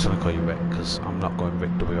 Rick, I'm just going to call you Rick because I'm not going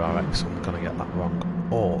Rick WRX. I'm going to get that wrong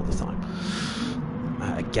all the time.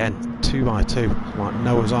 Again, 2x2, like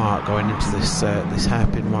Noah's Ark going into this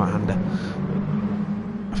hairpin right-hander.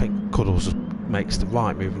 I think Cuddles just makes the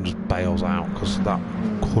right move and just bails out, because that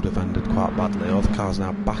could have ended quite badly. All the cars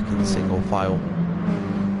now back in single file.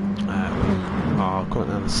 We are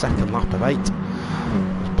currently on the second lap of 8.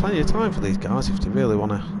 There's plenty of time for these guys if they really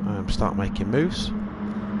want to start making moves.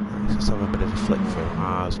 Let's have a bit of a flick through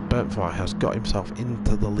as Burnt Fry has got himself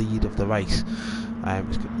into the lead of the race.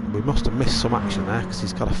 We must have missed some action there, because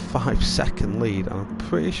he's got a 5-second lead, and I'm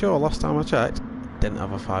pretty sure last time I checked didn't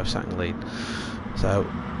have a 5-second lead. So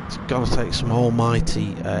it's going to take some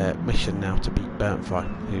almighty mission now to beat Burnt Fry,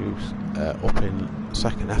 who's up in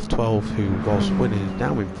 2nd. F12, who was winning, is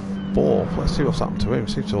now in 4th. Let's see what's happened to him.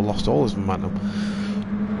 Seems to have lost all his momentum.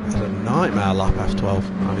 It's a nightmare lap F12,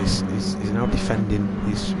 and he's now defending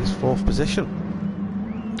his 4th position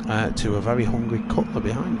to a very hungry Cutler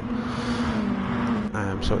behind him.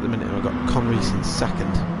 So at the minute we've got Conrees in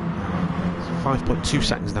 2nd. 5.2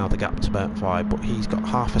 seconds now the gap to Burnt Fry, but he's got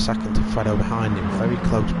half a second to Fredo behind him. Very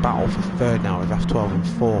close battle for 3rd now, with F12 and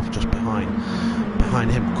 4th just behind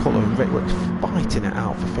him. Cutler and Rickwick's fighting it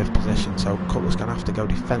out for 5th position, so Cutler's going to have to go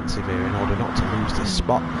defensive here in order not to lose this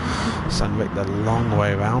spot. Send Rick the long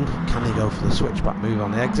way around. Can he go for the switchback move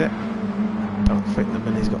on the exit? Don't think the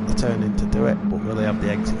Mini's got the turning to do it, but will he have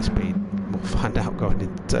the exit speed? We'll find out going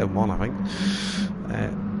into turn 1, I think.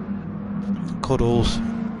 Cuddles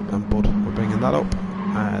and Bud, we're bringing that up.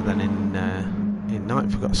 Then in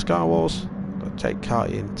 9th we've got Scar Wars, got Jake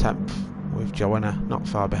Carty in 10th with Joanna not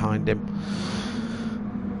far behind him,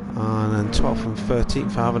 and then 12th and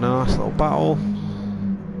 13th having a nice little battle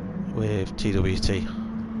with TWT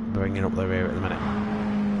bringing up the rear at the minute.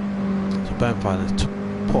 So Burnt Fry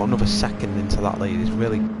put another second into that lead. He's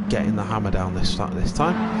really getting the hammer down this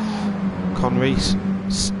time. Conrees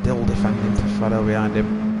still defending for Fredo behind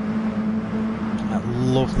him. I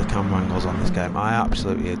love the camera angles on this game. I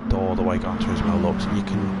absolutely adore the way Gran Turismo looks. You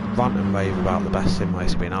can rant and rave about the best sim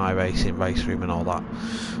race being iRacing, Race Room and all that.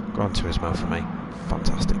 Gran Turismo for me,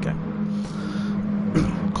 fantastic game.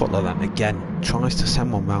 Cutler then again tries to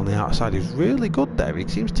send one round the outside. He's really good there. He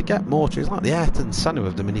seems to get more. He's like the Ayrton Senna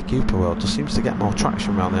of the Mini Cooper world. Just seems to get more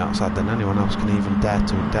traction around the outside than anyone else can even dare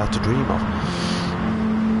to dream of.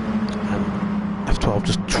 F12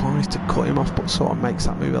 just tries to cut him off, but sort of makes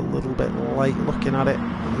that move a little bit late. Looking at it,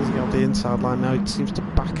 does he have the inside line now? He seems to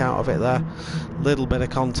back out of it there. Little bit of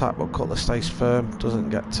contact, but Cutler stays firm. Doesn't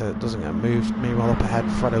get moved. Meanwhile, up ahead,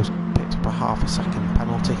 Fredo's picked up a half a second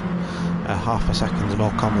penalty. Half a second's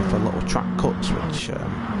more common for little track cuts, which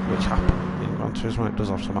happen in Gran Turismo. It does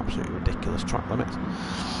have some absolutely ridiculous track limits.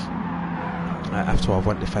 F12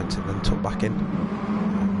 went defensive, then took back in.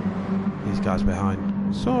 These guys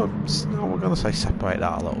behind. So we're going to say separate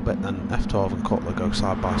that a little bit. Then F12 and Cutler go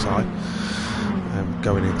side by side.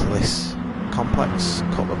 Going into this complex,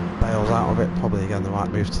 Cutler bails out of it. Probably again the right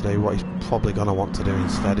move to do. What he's probably going to want to do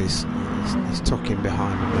instead is tuck in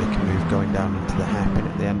behind and make a move going down into the hairpin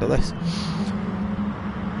at the end of this.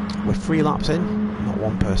 We're 3 laps in. Not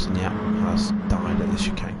one person yet has died at the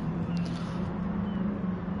chicane.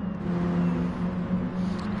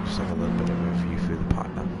 Just have a little bit of a review through the pack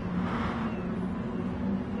now.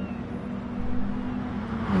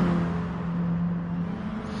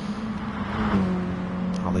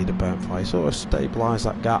 Our leader burnt fire, sort of stabilised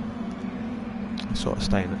that gap, sort of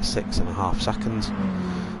staying at 6.5 seconds.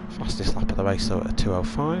 Fastest lap of the race though at a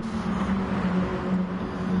 2:05.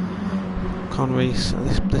 Conrees,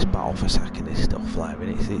 this battle for second is still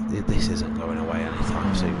flaring. This isn't going away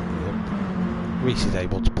anytime soon. Reese is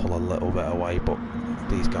able to pull a little bit away, but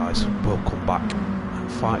these guys will come back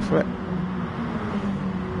and fight for it.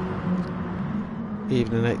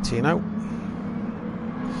 Evening 18-0.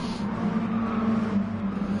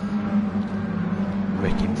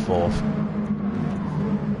 Rick in 4th.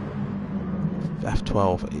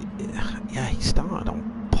 F12, yeah, he started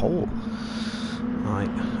on pole. Like,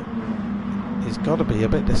 he's got to be a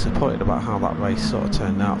bit disappointed about how that race sort of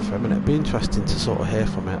turned out for him, and it'd be interesting to sort of hear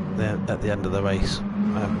from him at the end of the race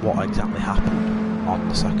what exactly happened on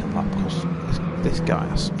the second lap, because this guy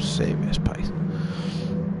has some serious pace.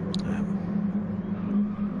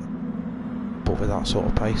 But with that sort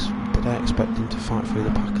of pace, did I expect him to fight through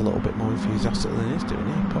the pack a little bit more enthusiastic than he's doing?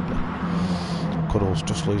 Yeah, probably. Cuddles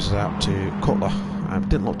just loses out to Cutler.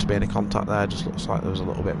 Didn't look to be any contact there, just looks like there was a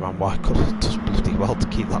little bit ran wide. Cutler does bloody well to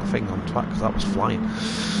keep that thing on track, because that was flying.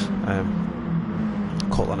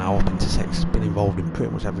 Cutler now up into 6th. He's been involved in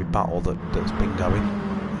pretty much every battle that's been going.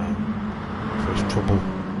 For his trouble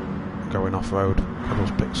going off road,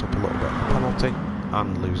 Cuddles picks up a little bit of a penalty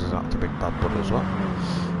and loses out to Big Bad Bud as well.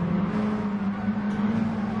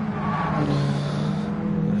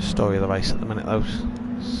 The story of the race at the minute though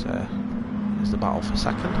is the battle for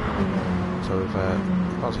second. So we've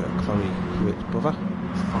got Chloe Hewitt's brother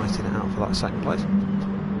fighting it out for that second place.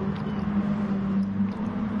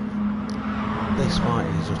 This fight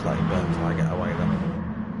is just letting Burnfly get away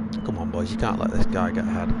then. Come on boys, you can't let this guy get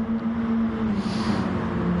ahead.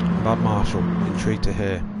 Bad Marshall, intrigued to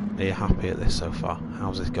hear, are you happy at this so far?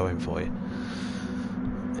 How's this going for you?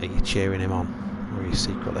 Are you cheering him on? Or are you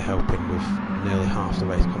secretly hoping with nearly half the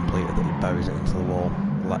race completed that he buries it into the wall?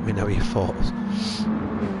 Let me know your thoughts.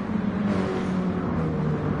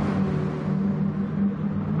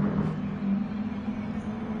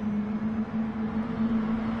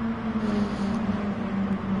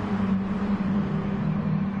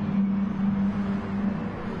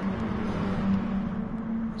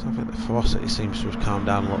 So I think the ferocity seems to have calmed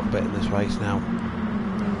down a little bit in this race now.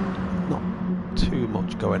 Not too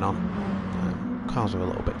much going on. Cars are a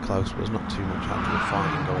little bit close, but there's not too much actual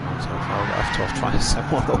fighting going on so far. F12 trying to set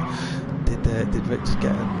one up. Did Rick just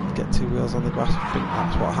get 2 wheels on the grass? I think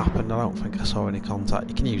that's what happened. I don't think I saw any contact.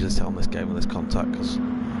 You can usually tell in this game with this contact, because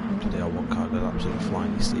the old one car goes absolutely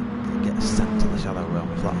flying. You see, you get sent to the shadow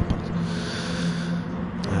realm if that happens.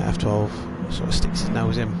 F12 sort of sticks his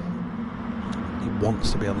nose in. He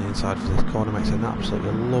wants to be on the inside for this corner, makes an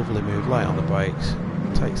absolutely lovely move late on the brakes,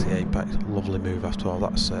 takes the apex. Lovely move F12.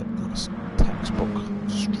 That's textbook,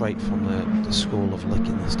 straight from the school of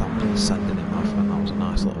licking the stamp and sending it off, and that was a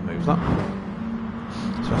nice little move that.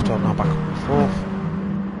 So F12 now back up in 4th.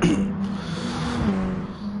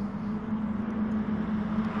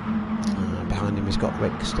 Behind him he's got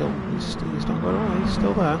Rick still. He's not going away, he's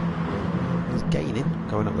still there. He's gaining,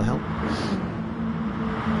 going up the hill.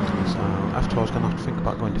 So F12 is going to have to think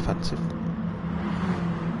about going defensive.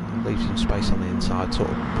 Leaves him space on the inside, sort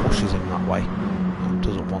of pushes him that way.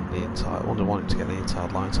 Doesn't want the inside, doesn't want him to get the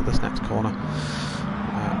inside line. So this next corner,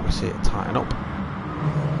 we see it tighten up.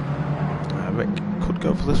 Rick could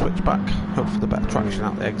go for the switchback, hope for the better traction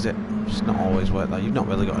at the exit. It's not always worked there. You've not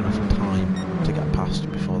really got enough time to get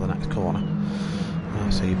past before the next corner.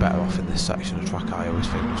 So you're better off in this section of track. I always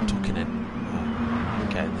think was tucking in,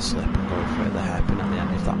 getting the slip and going for the hairpin at the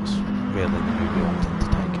end if that's really the move you want him to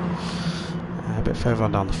take. A bit further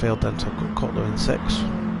on down the field then, so Cutler in 6.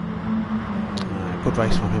 Good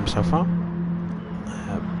race from him so far.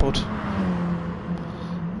 Bud,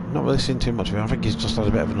 not really seen too much of him. I think he's just had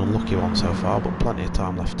a bit of an unlucky one so far, but plenty of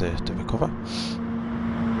time left to recover.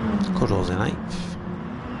 Cuddles in 8th.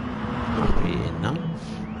 Happy in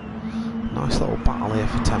 9th. Nice little battle here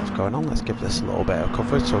for 10th going on. Let's give this a little bit of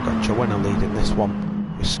coverage. So we've got Joanna leading this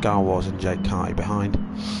one with Scar Wars and Jake Carty behind.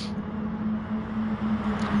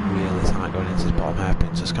 Really tight going into his bottom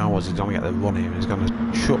hairpin. So Scar Wars is going to get the run here. He's going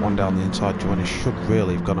to shut one down the inside. Joanna should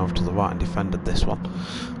really have gone over to the right and defended this one.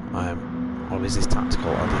 Or is this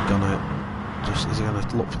tactical? Are they gonna is he gonna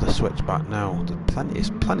look for the switchback now?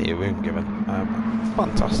 There's plenty of room given.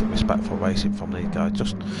 Fantastic, respectful racing from these guys.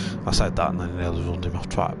 Just I said that and then he nearly runs him off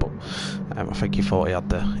track, but I think he thought he had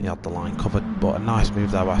the line covered. But a nice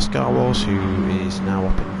move there by Scar Wars, who is now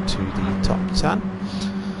up into the top 10.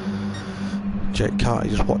 Jake Carty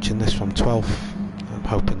just watching this from 12th. I'm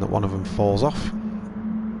hoping that one of them falls off.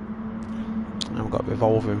 And we've got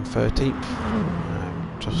Revolver in 13th.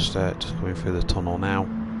 Just coming through the tunnel now,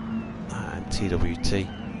 and TWT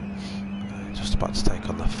just about to take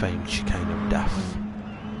on the famed chicane of death.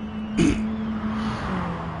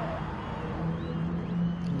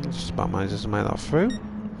 Just about manages to make that through.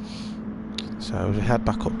 So we head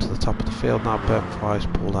back up to the top of the field now. Burntfry's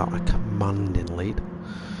pulled out a commanding lead,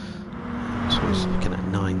 so he's looking at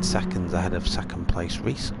 9 seconds ahead of second place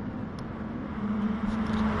Reese,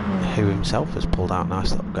 who himself has pulled out a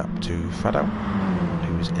nice little gap to Fredo,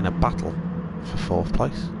 who's in a battle for 4th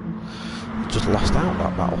place. He just lost out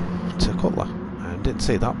that battle to Cutler. Didn't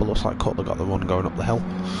see that, but looks like Cutler got the run going up the hill,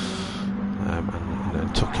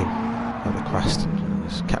 and took him at the crest and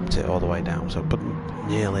just kept it all the way down. So, but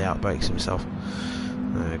nearly outbreaks himself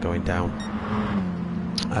going down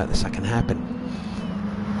at the second hairpin.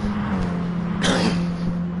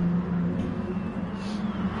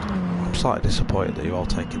 I'm slightly disappointed that you're all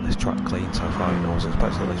taking this track clean so far. I was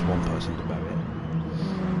expecting at least one person to bury it.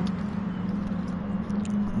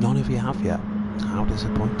 None of you have yet. How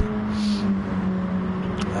disappointing.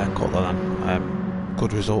 Cutler then.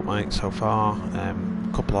 Good result, mate, so far.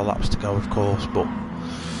 Couple of laps to go, of course, but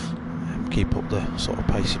keep up the sort of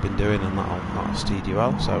pace you've been doing, and that'll steed you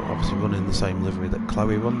well. So obviously running the same livery that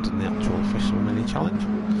Chloe runs in the actual official mini challenge.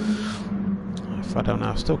 Fredo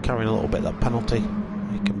now still carrying a little bit of that penalty.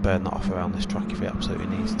 He can burn that off around this track if he absolutely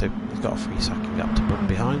needs to. He's got a 3-second gap to put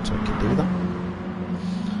behind, so he can do that.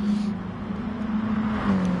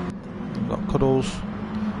 We've got Cuddles.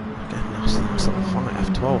 Again, nice little fight.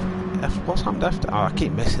 F12. What's happened after? Oh, I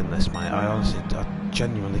keep missing this, mate. I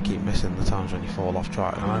genuinely keep missing the times when you fall off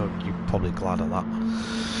track, and I know you're probably glad of that.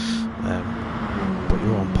 But you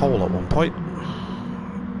were on pole at one point.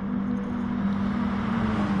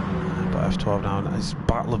 But F12 now, it's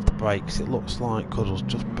battle of the brakes. It looks like Cuddles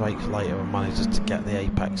just brakes later and manages to get the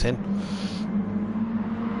apex in.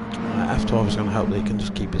 F12 is going to hope that he can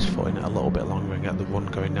just keep his foot in it a little bit longer and get the run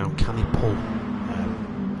going down. Can he pull?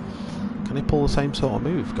 Can he pull the same sort of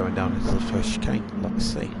move going down into the first chicane? Let's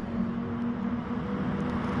see.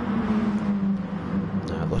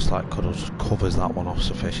 It looks like Cuddles just covers that one off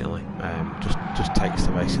sufficiently. Just takes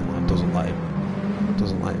the racing line, doesn't let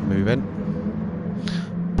him move in.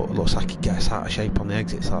 But it looks like he gets out of shape on the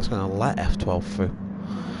exit, so that's going to let F12 through.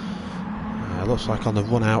 It looks like on the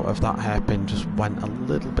run out of that hairpin just went a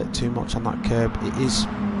little bit too much on that curb. It is,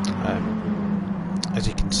 as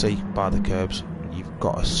you can see by the curbs, you've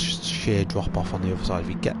got a sheer drop off on the other side. If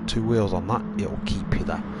you get 2 wheels on that, it'll keep you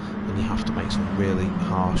there, and you have to make some really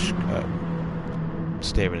harsh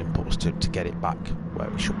steering inputs to get it back where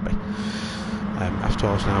it should be.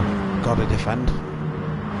 F12's now got to defend.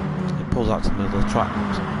 He pulls out to the middle of the track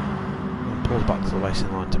and pulls back to the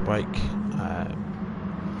racing line to brake.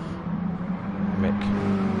 Rick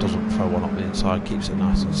doesn't throw one up the inside, keeps it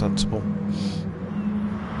nice and sensible.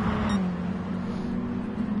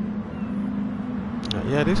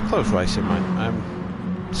 Yeah, it is close racing, mate.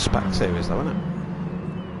 Spec series though, isn't it?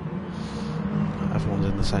 Everyone's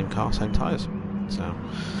in the same car, same tyres. So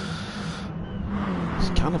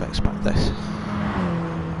you kind of expect this.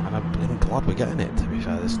 And I'm glad we're getting it, to be fair.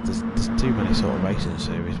 fair, there's too many sort of racing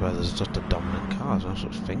series where there's just a dominant car. There's no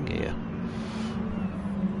such thing here.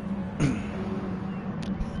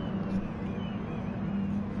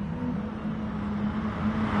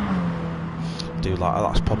 Do like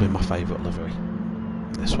that's probably my favourite livery.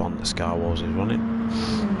 This one, the Star Wars is running.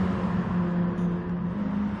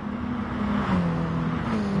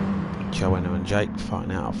 Joanna and Jake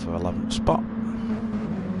fighting out for 11th spot.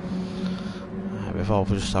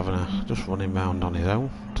 Revolver just running round on his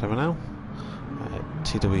own. 7-0.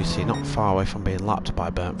 TWC not far away from being lapped by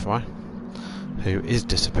Burnt Fry, who is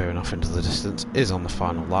disappearing off into the distance. Is on the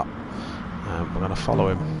final lap. We're going to follow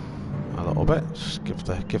him a little bit. Just give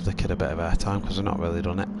the kid a bit of airtime because they've not really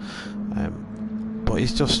done it. But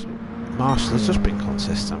he's Marshall has just been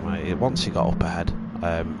consistent, mate. Once he got up ahead,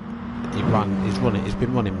 he's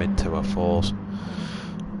been running mid 204s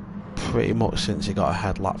pretty much since he got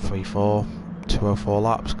ahead lap 3-4, 204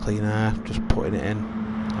 laps, clean air, just putting it in.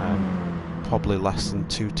 Probably less than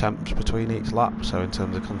 2 temps between each lap, so in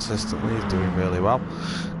terms of consistently he's doing really well.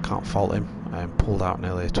 Can't fault him. Pulled out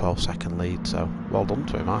nearly a 12-second lead, so well done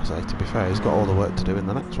to him, I say. To be fair, he's got all the work to do in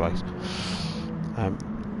the next race.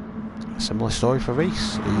 Similar story for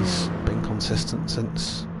Reese. He's been consistent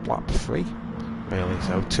since lap 3, really.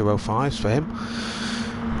 So 205s for him.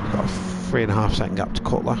 He's got a 3.5 second gap to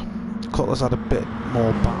Cutler. Cutler's had a bit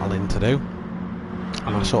more battling to do,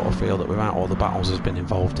 and I sort of feel that without all the battles he's been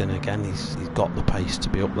involved in, again he's got the pace to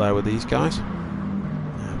be up there with these guys.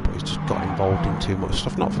 But he's just got involved in too much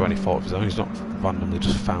stuff, not for any fault of his own. He's not randomly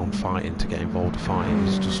just found fighting to get involved in fighting.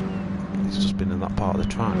 He's just been in that part of the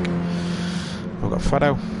track. We've got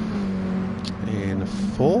Fredo in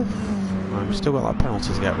 4th. We've still got that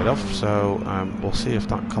penalty to get rid of, so we'll see if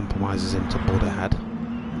that compromises him to Bud ahead.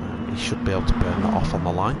 He should be able to burn that off on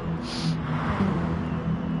the line.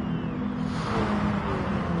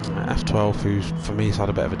 F12, who's for me has had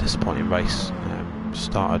a bit of a disappointing race.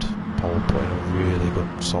 Started pole, putting a really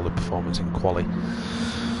good solid performance in quali,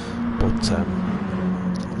 but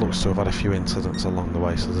looks to have had a few incidents along the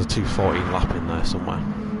way, so there's a 2:14 lap in there somewhere.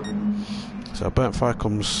 So Burnt Fire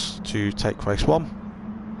comes to take race 1.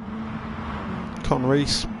 Con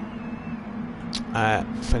Reese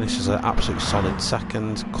finishes an absolute solid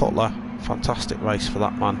 2nd. Cutler, fantastic race for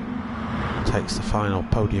that man, takes the final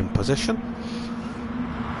podium position.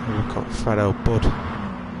 And we've got Fredo, Bud,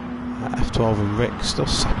 F12 and Rick still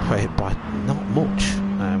separated by not much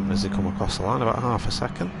as they come across the line, about half a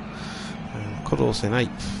second. Cuddles in 8th.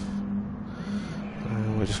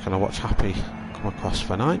 We're just going to watch Happy come across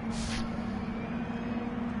for 9th.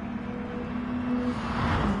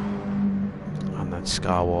 And then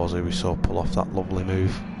Star Wars, who we saw pull off that lovely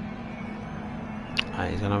move.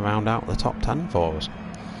 He's going to round out the top 10 for us.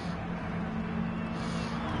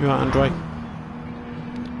 You right, Andre?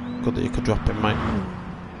 Good that you could drop in, mate.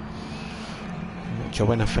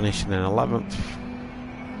 Joanna finishing in 11th.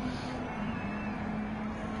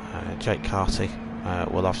 Jake Carty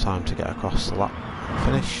will have time to get across the lap and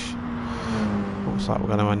finish. Looks like we're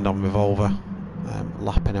going to end on Revolver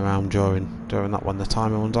lapping around during that when the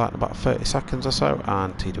timer runs out in about 30 seconds or so,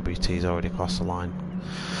 and TWT's already across the line,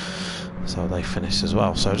 so they finished as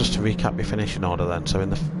well. So just to recap your finishing order then. So in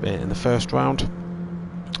the first round,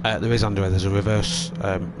 there is Andre. There's a reverse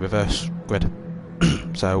grid.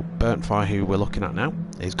 So Burnt Fire, who we're looking at now,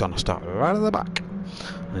 is going to start right at the back,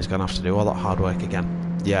 and he's going to have to do all that hard work again.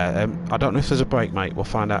 Yeah, I don't know if there's a break, mate. We'll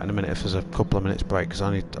find out in a minute if there's a couple of minutes break, because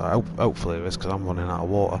hopefully there is, because I'm running out of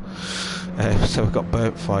water. So we've got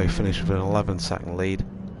Burnt Fire finished with an 11-second lead.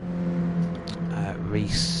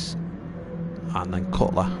 Reese and then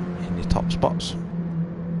Cutler in your top spots.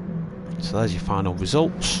 So there's your final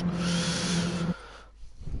results.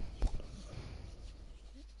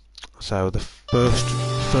 So the first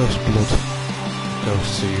blood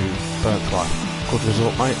goes to Burnt Fire. Good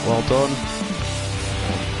result, mate. Well done.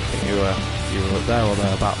 I think you were there or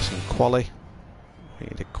thereabouts in quali. I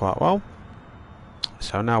think you did quite well.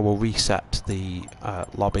 So now we'll reset the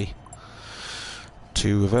lobby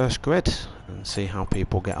to reverse grid and see how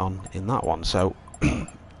people get on in that one. So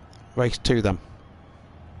race 2 then.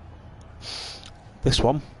 This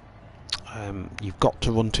one, you've got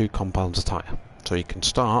to run 2 compounds of tyre. So you can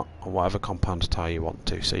start on whatever compound of tyre you want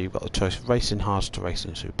to. So you've got the choice of racing hards to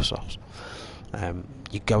racing super softs.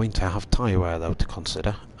 You're going to have tyre wear though to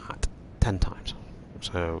consider at 10 times.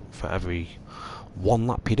 So for every 1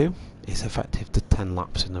 lap you do, it's effective to 10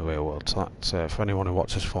 laps in the real world. So that's for anyone who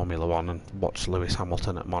watches Formula 1 and watched Lewis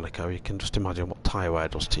Hamilton at Monaco, you can just imagine what tyre wear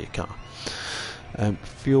does to your car.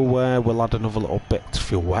 Fuel wear, we'll add another little bit to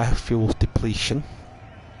fuel wear. Fuel depletion.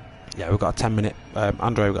 Yeah, we've got a 10 minute,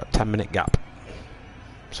 Andre, we've got a 10 minute gap.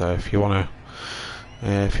 So if you want to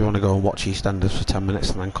If you want to go and watch EastEnders for 10 minutes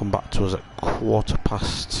and then come back to us at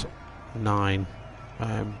 9:15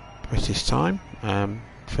 British time,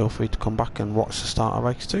 feel free to come back and watch the start of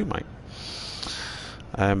race 2, mate.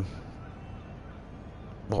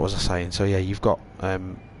 What was I saying? So yeah, you've got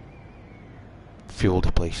fuel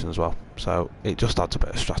depletion as well, so it just adds a bit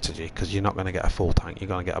of strategy, because you're not going to get a full tank, you're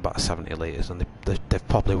going to get about 70 litres, and they've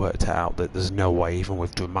probably worked it out that there's no way, even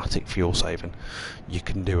with dramatic fuel saving, you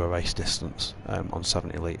can do a race distance on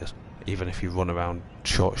 70 litres, even if you run around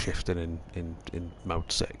short shifting in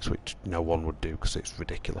mode 6, which no one would do because it's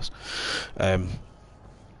ridiculous.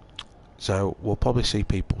 So we'll probably see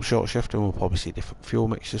people short shifting, we'll probably see different fuel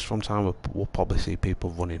mixtures from time, we'll probably see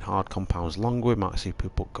people running hard compounds longer, we might see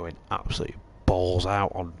people going absolutely balls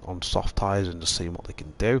out on soft tyres and just seeing what they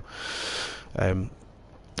can do.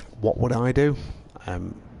 What would I do?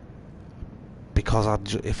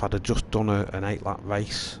 Because if I'd have just done an 8-lap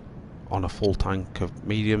race on a full tank of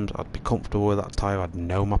mediums, I'd be comfortable with that tyre, I'd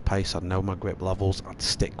know my pace, I'd know my grip levels, I'd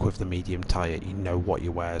stick with the medium tyre, you know what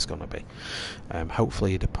your wear is going to be.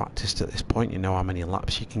 Hopefully you'd have practiced at this point, you know how many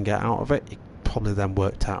laps you can get out of it, you probably then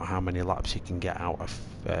worked out how many laps you can get out of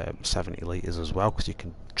 70 litres as well, because you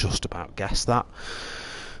can just about guess that.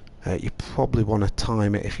 You probably want to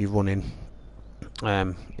time it if you're running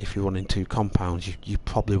 2 compounds, you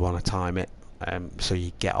probably want to time it so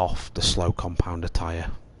you get off the slow compounder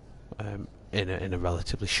tyre in a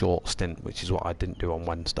relatively short stint, which is what I didn't do on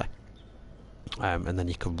Wednesday. And then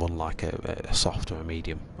you can run like a soft or a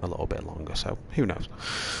medium a little bit longer, so who knows,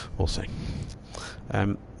 we'll see.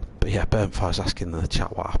 But yeah, Burnfire's asking in the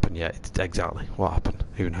chat what happened. Yeah, exactly what happened,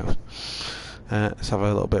 who knows. Let's have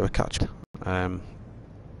a little bit of a catch up.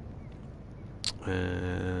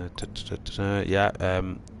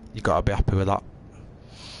 You got to be happy with that.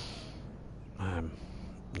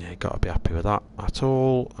 Yeah, you got to be happy with that at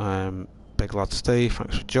all. Big lad Steve,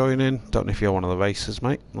 thanks for joining. Don't know if you're one of the racers,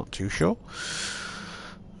 mate, not too sure.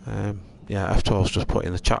 Yeah, F12's just put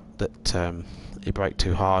in the chat that he braked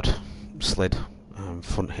too hard, slid,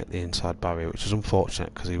 front hit the inside barrier, which is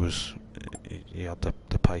unfortunate because he had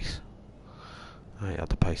the pace. He had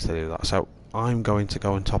the pace to do that. So I'm going to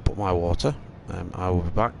go and top up my water. I will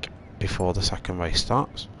be back before the second race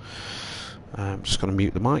starts. I'm just going to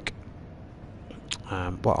mute the mic.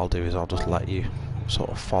 What I'll do is I'll just let you sort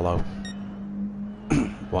of follow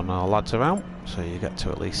one of our lads around, so you get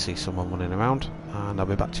to at least see someone running around, and I'll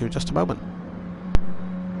be back to you in just a moment.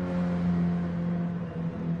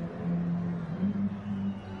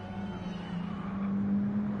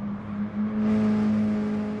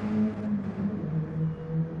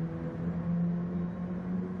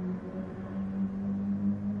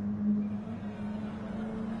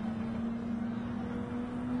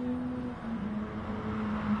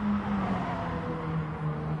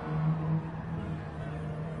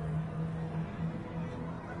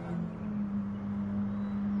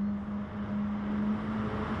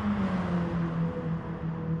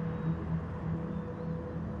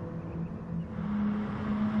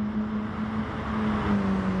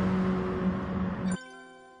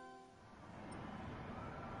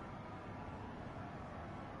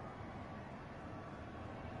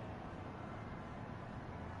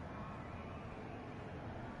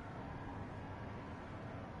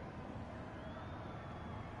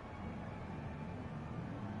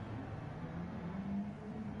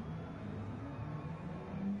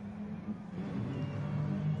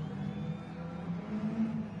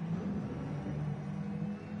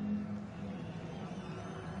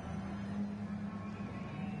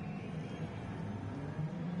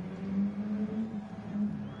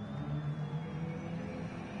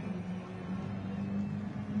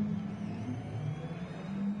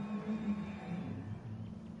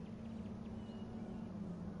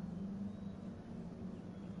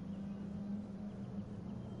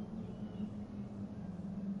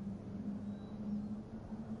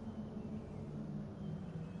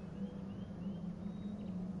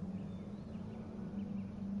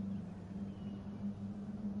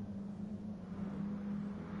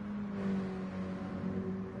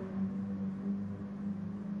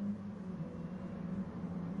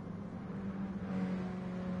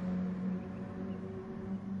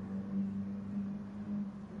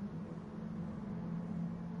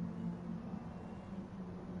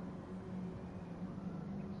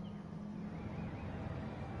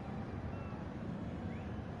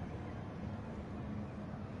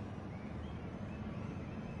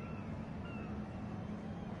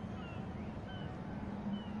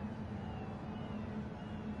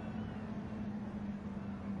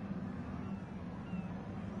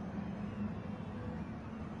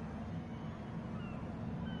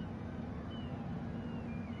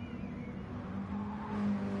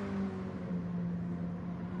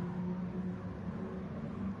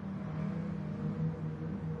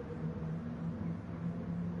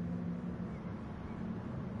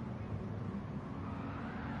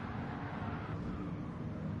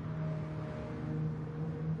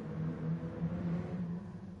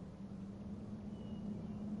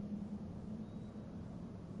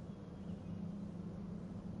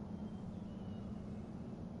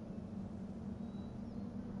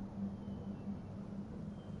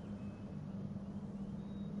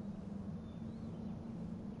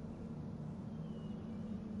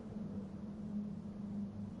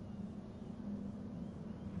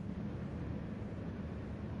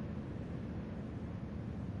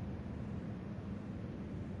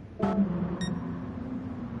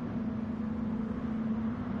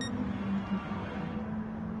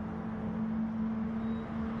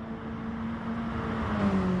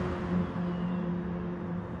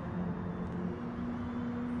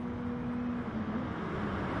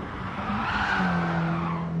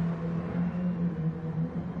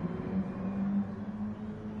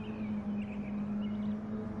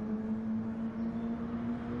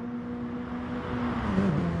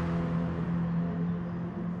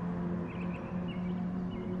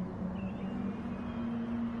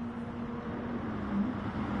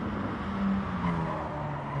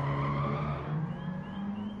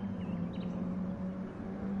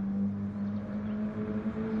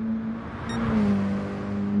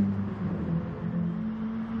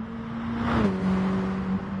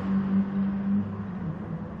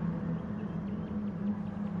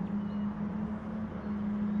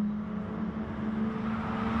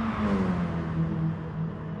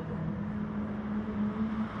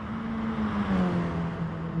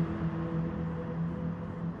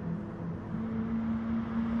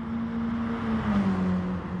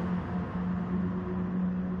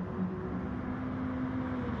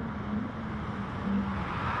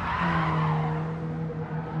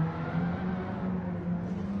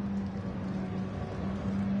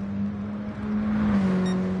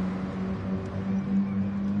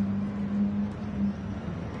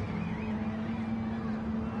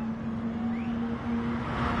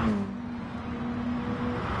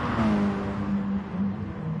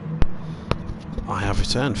 I have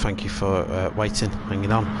returned. Thank you for waiting,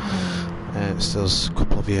 hanging on. There's a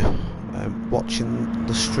couple of you watching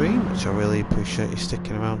the stream, which I really appreciate you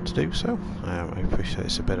sticking around to do so. I appreciate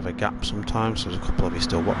it's a bit of a gap sometimes, so there's a couple of you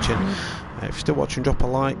still watching. If you're still watching, drop a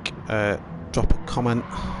like, drop a comment,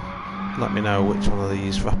 let me know which one of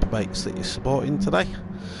these reprobates that you're supporting today,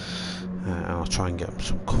 and I'll try and get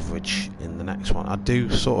some coverage in the next one. I do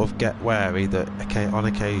sort of get wary that on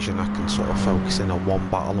occasion I can sort of focus in on one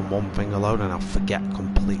battle and one thing alone, and I'll forget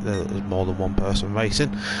completely that there's more than one person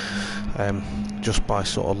racing. Just by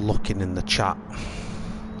sort of looking in the chat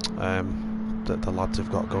that the lads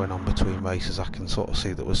have got going on between races, I can sort of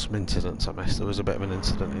see there was some incidents I missed. There was a bit of an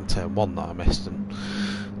incident in turn 1 that I missed, and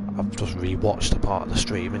I've just re-watched a part of the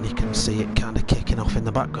stream and you can see it kind of kicking off in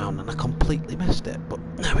the background, and I completely missed it. But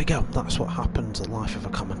there we go, that's what happens, the life of a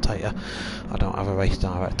commentator. I don't have a race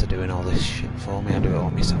director doing all this shit for me, I do it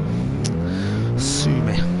all myself. Sue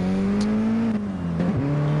me.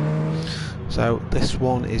 So this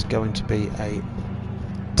one is going to be a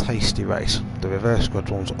tasty race. The reverse grid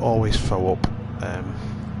ones always throw up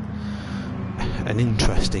an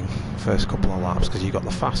interesting first couple of laps, because you've got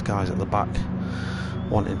the fast guys at the back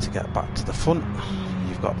wanting to get back to the front.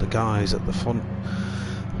 You've got the guys at the front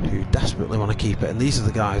who desperately want to keep it, and these are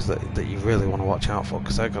the guys that you really want to watch out for,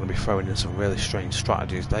 because they're going to be throwing in some really strange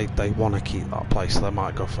strategies. They want to keep that place, so they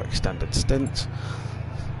might go for extended stints.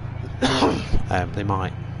 They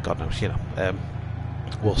might, God knows, you know,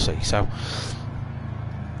 we'll see. So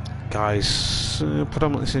guys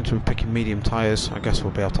predominantly seem to be picking medium tyres. I guess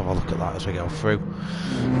we'll be able to have a look at that as we go through.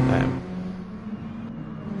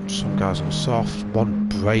 Some guys on soft, one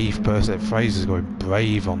brave person. Fraser's going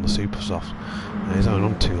brave on the super soft. He's only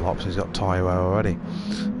on 2 laps, he's got tyre wear already.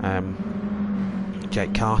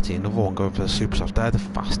 Jake Carty, another one going for the super soft. They're the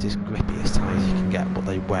fastest, grippiest tyres you can get, but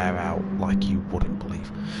they wear out like you wouldn't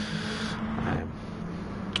believe.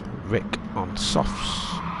 Rick on softs.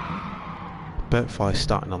 Burntfly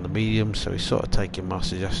starting on the medium, so he's sort of taking my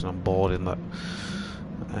suggestion on board in that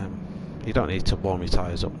you don't need to warm your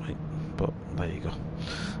tyres up, mate, but there you go.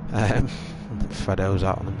 Fredo's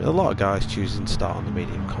out on the middle. A lot of guys choosing to start on the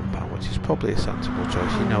medium compound, which is probably a sensible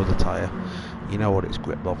choice. You know the tyre, you know what its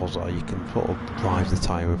grip levels are, you can sort of drive the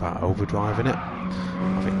tyre without overdriving it.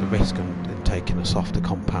 I think the risk in taking a softer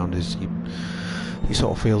compound is you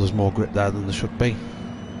sort of feel there's more grip there than there should be,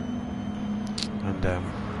 and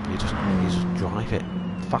you just drive it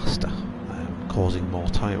faster, causing more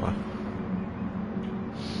tyre wear.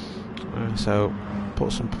 So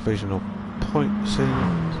put some provisional points in.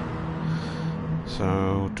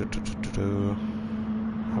 So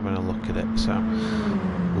having a look at it. So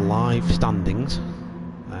live standings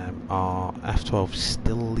are F12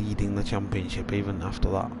 still leading the championship even after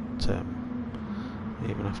that.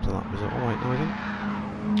 Even after that result. Oh wait, no, is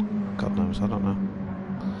it? God knows, I don't know.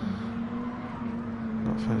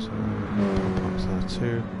 Got Fraser points there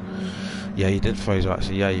too. Yeah, you did, Fraser,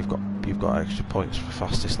 actually. Yeah, you've got extra points for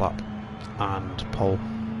fastest lap and pole.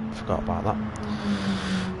 Forgot about that.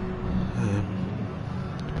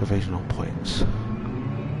 Provisional points.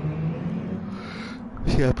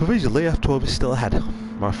 Yeah, provisionally F12 is still ahead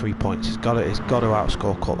by 3 points. He's got to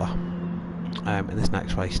outscore Cutler in this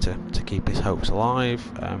next race to keep his hopes alive.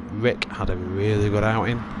 Rick had a really good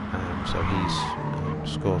outing, so he's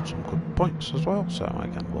scored some good points as well. So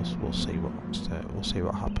again, we'll see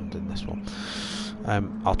what happens in this one.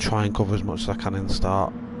 I'll try and cover as much as I can in the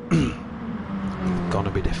start. It's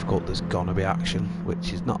gonna be difficult. There's gonna be action,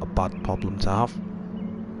 which is not a bad problem to have,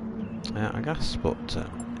 I guess. But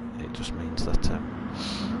it just means that.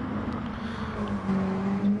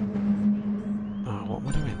 What am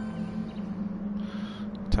I doing?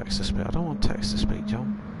 Text to speak. I don't want text to speak,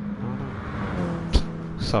 John.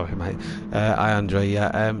 No. Sorry, mate. Hi, Andre.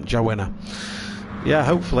 Yeah, Joe winner. Yeah,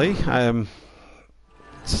 hopefully.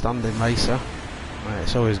 Standing racer.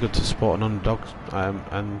 It's always good to support an underdog,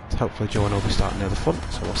 and hopefully Joanna will be starting near the front,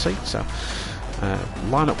 so we'll see. So,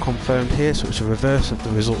 lineup confirmed here, so it's a reverse of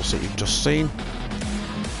the results that you've just seen.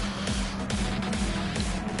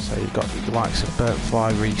 So you've got the likes of Burt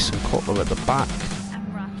Fly, Reese and Cutler at the back.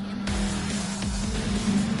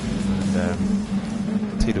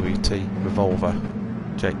 And TWT, Revolver,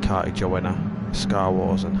 Jake Carty, Joanna, Scar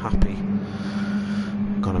Wars and Happy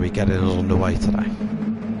going to be getting us underway today.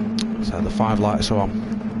 So the 5 lights are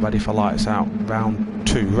on, ready for lights out. Round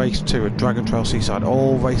 2, race 2 at Trail Seaside.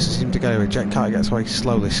 All races seem to go. Jet Carter gets away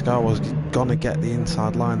slowly. Scar was gonna get the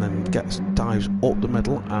inside line, then dives up the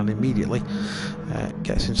middle and immediately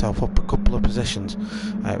gets himself up a couple of positions.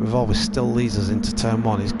 Revolver still leads us into turn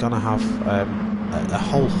 1. He's gonna have a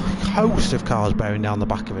whole host of cars bearing down the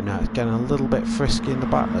back of him now. It's getting a little bit frisky in the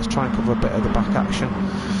back. Let's try and cover a bit of the back action.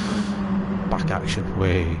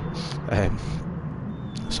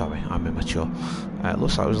 Sorry, I'm immature.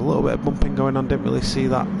 Looks like there was a little bit of bumping going on, didn't really see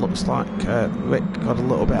that. Looks like Rick got a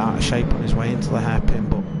little bit out of shape on his way into the hairpin,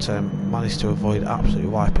 but managed to avoid absolutely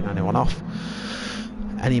wiping anyone off.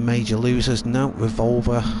 Any major losers? No.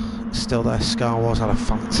 Revolver still there. Scar Wars had a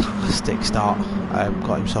fantastic start,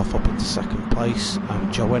 got himself up into 2nd place.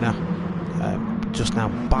 Joanna just now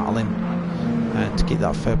battling to keep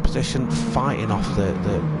that 3rd position, fighting off the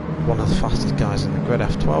one of the fastest guys in the grid,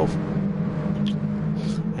 F12.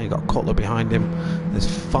 And you've got Cutler behind him. There's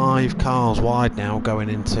 5 cars wide now going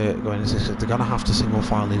into this. They're going to have to single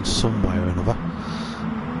file in some way or another.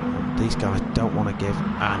 These guys don't want to give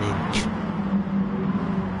an inch.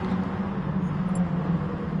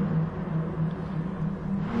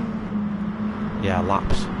 Yeah,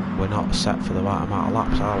 laps. We're not set for the right amount of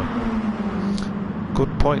laps, are we?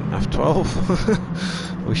 Good point,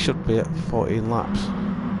 F12. We should be at 14 laps.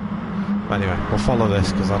 Anyway, we'll follow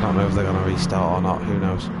this because I don't know if they're going to restart or not. Who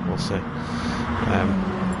knows? We'll see.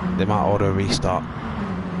 They might order a restart.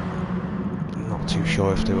 Not too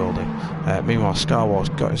sure if they will do. Meanwhile, Scar Wars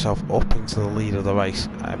got himself up into the lead of the race,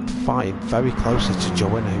 fighting very closely to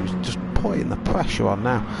Joanna, who's just putting the pressure on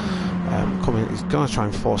now. He's going to try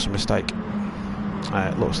and force a mistake.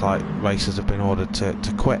 It looks like racers have been ordered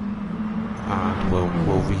to quit, and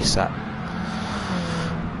we'll reset.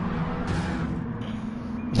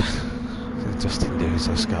 Justin doing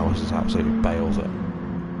so, Scar Wars just absolutely bails it.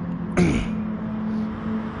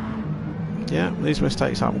 Yeah, these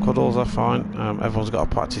mistakes happen, Cuddles are fine. Everyone's got a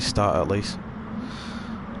practice start at least.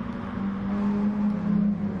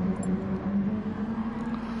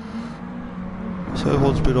 So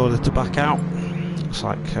everyone's been ordered to back out. Looks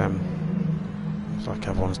like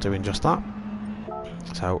everyone's doing just that.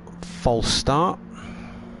 So false start.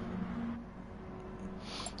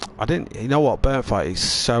 You know what, Burnt Fight is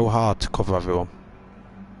so hard to cover everyone.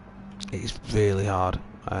 It's really hard.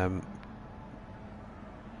 Yeah,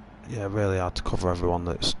 really hard to cover everyone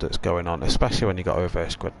that's going on, especially when you got a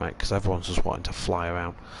reverse grid, mate, because everyone's just wanting to fly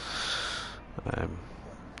around.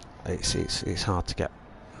 It's hard to get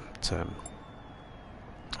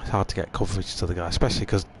coverage to the guy, especially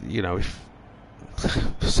because, you know, if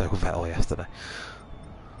so Vettel yesterday.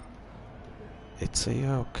 It's a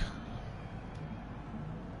yoke.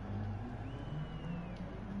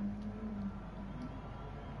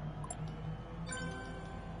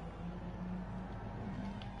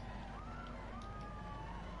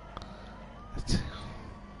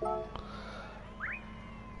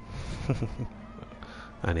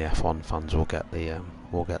 And the F1 fans will get the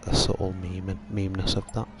subtle memeness of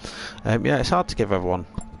that. Yeah, it's hard to give everyone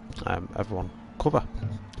cover,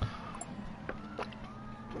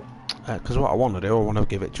 because what I want to do, I want to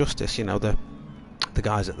give it justice. You know, the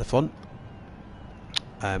guys at the front,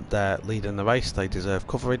 they're leading the race, they deserve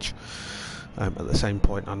coverage. At the same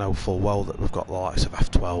point, I know full well that we've got the likes of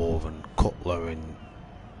F12 and Cutler and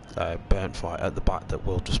Burnt Fight at the back that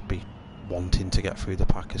will just be wanting to get through the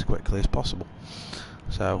pack as quickly as possible.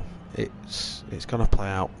 So it's going to play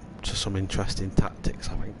out to some interesting tactics,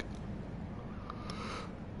 I think.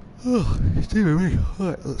 Oh, it's doing me.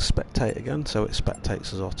 Right, let's spectate again, so it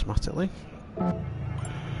spectates us automatically.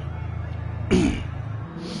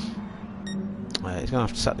 He's going to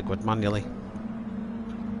have to set the grid manually,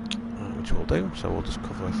 which we'll do, so we'll just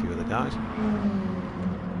cover a few of the guys.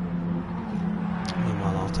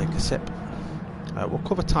 Meanwhile, I'll take a sip. We'll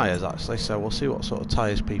cover tyres actually, so we'll see what sort of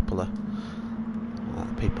tyres people are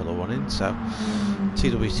running. So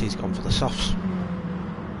TWT's gone for the softs,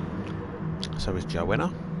 so is Joe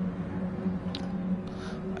Winner.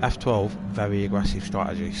 F12, very aggressive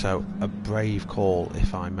strategy, so a brave call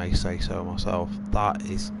if I may say so myself. That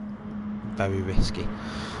is very risky.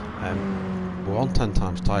 We're on 10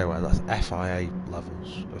 times tyre wear, that's FIA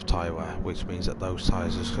levels of tyre wear, which means that those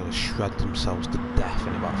tyres are just going to shred themselves to death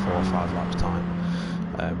in about 4 or 5 laps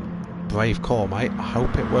time. Brave call, mate. I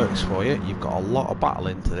hope it works for you. You've got a lot of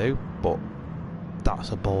battling to do, but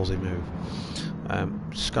that's a ballsy move.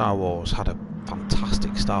 Scar Wars had a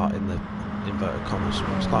fantastic start in the inverted commas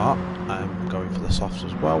start, going for the softs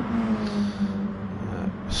as well.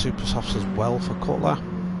 Super softs as well for Cutler.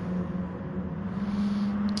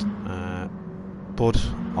 Bud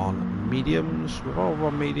on mediums, Revolver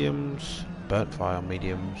on mediums, Burnt Fire on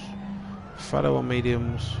mediums, Freddo on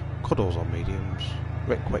mediums, Cuddles on mediums,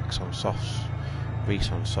 Rick Wicks on softs,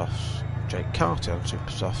 Reese on softs, Jake Carter on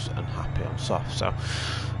super softs, and Happy on softs. So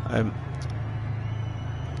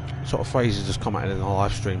sort of Fraser just commented in the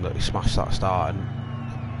live stream that he smashed that start,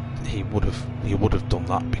 and he would have done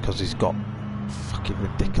that because he's got fucking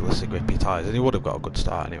ridiculously grippy tyres, and he would have got a good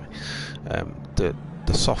start anyway.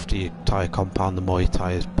 The softer your tyre compound, the more your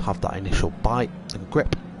tyres have that initial bite and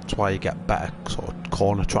grip. That's why you get better sort of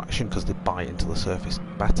corner traction, because they bite into the surface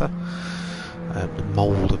better. The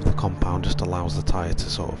mould of the compound just allows the tyre to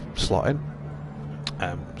sort of slot in.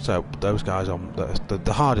 So those guys on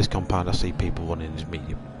the hardest compound I see people running is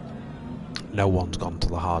medium. No one's gone to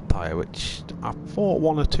the hard tyre, which I thought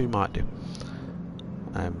one or two might do.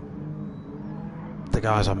 The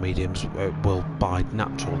guys on mediums will, by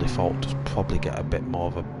natural default, just probably get a bit more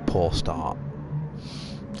of a poor start,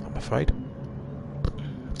 I'm afraid.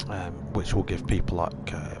 Which will give people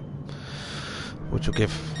like, which will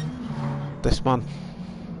give this man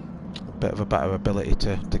a bit of a better ability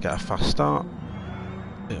to get a fast start.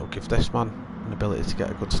 It'll give this man an ability to get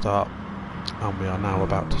a good start, and we are now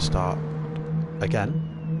about to start again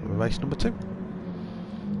race number 2.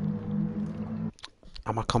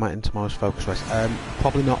 Am I commenting tomorrow's focus race?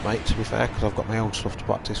 Probably not, mate, to be fair, because I've got my own stuff to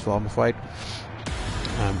practice for, I'm afraid.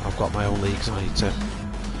 I've got my own leagues I need to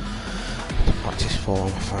practice for, I'm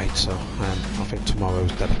afraid, so I think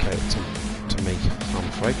tomorrow's dedicated to me, I'm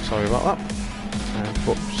afraid. Sorry about that.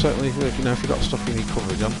 But certainly, if you've got stuff you need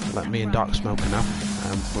coverage on, let me and Dark Smoker know.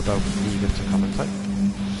 We're both eager to commentate.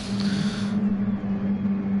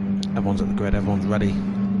 Everyone's at the grid, everyone's ready.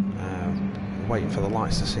 Waiting for the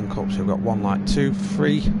lights to sync up, so we've got 1 light, 2,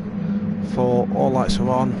 3, 4, all lights are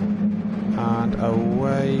on, and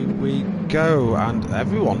away we go. And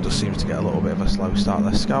everyone just seems to get a little bit of a slow start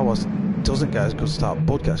there. Scar Wars doesn't get as good a start,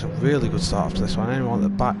 Bud gets a really good start after this one. Anyone at the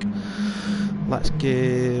back, let's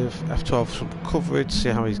give F12 some coverage, see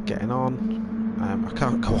how he's getting on. I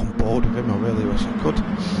can't go on board with him, I really wish I could.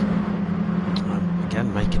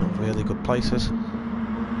 Again, making up really good places.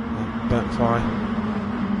 Burnt Fire,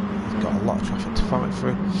 got a lot of traffic to fight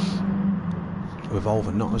through.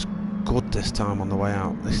 Revolver not as good this time on the way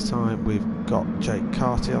out. This time we've got Jake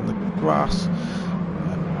Carty on the grass.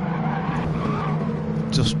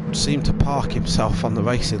 Just seemed to park himself on the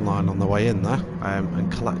racing line on the way in there,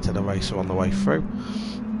 and collected a racer on the way through.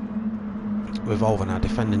 Revolver now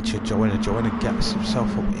defending to Joanna. Joanna gets himself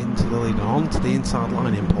up into the lead and onto the inside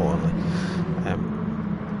line, importantly.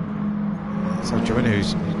 So Joanna,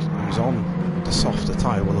 who's on the softer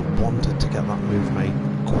tyre, will have wanted to get that move made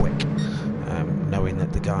quick, knowing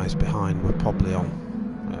that the guys behind were probably on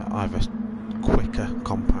either quicker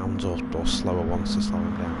compounds or slower ones to slow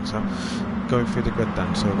him down. So going through the grid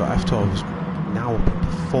then, so we've got F12's now up into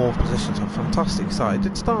 4th position, so fantastic start. He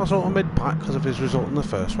did start sort of mid-pack because of his result in the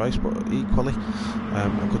first race, but equally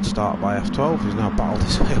a good start by F12, who's now battled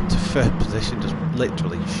his way up to 3rd position, just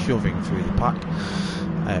literally shoving through the pack.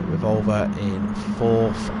 Revolver in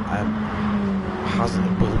 4th,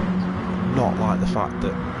 will not like the fact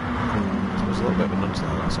that there was a little bit of a nudge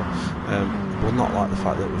there, so will not like the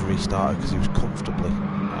fact that it was restarted because he was comfortably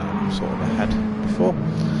sort of ahead before.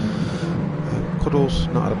 Cuddles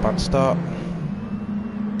not had a bad start.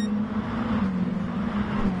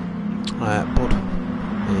 Bud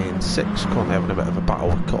in 6th, currently having a bit of a battle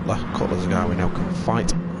with Cutler. Cutler's a guy we know can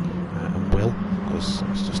fight and will, because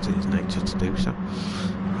it's just in his nature to do so.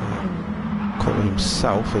 Cutler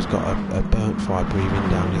himself has got a burnt fry breathing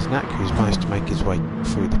down his neck, who's managed to make his way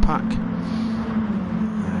through the pack.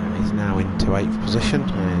 He's now into 8th position.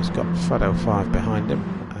 He's got Fredo 5 behind him,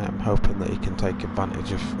 hoping that he can take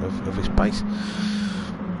advantage of his pace.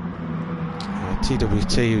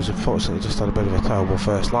 TWT, who's unfortunately just had a bit of a terrible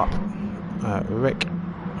first lap. Rick,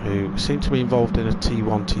 who seemed to be involved in a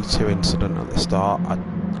T1, T2 incident at the start. I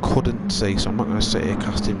couldn't see, so I'm not going to sit here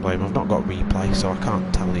casting blame. I've not got replay, so I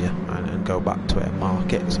can't tell you and go back to it and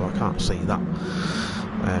mark it, so I can't see that.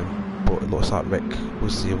 But it looks like Rick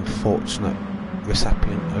was the unfortunate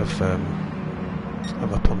recipient of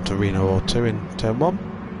a punterino or two in turn 1.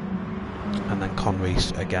 And then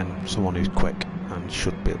Conrees, again, someone who's quick and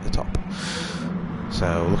should be at the top.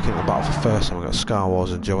 So looking at the battle for first, we've got Scar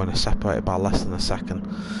Wars and Joanna separated by less than a second.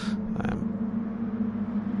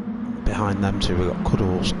 Behind them two, we've got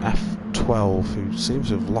Cuddles F12, who seems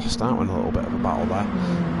to have lost out in a little bit of a battle there.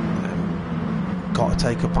 Got to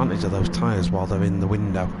take advantage of those tyres while they're in the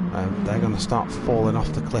window. They're going to start falling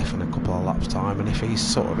off the cliff in a couple of laps' time, and if he's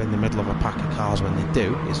sort of in the middle of a pack of cars when they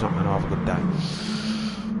do, he's not going to have a good day.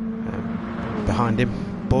 Behind him,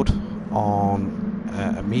 Bud on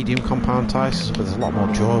a medium compound tyre, so there's a lot more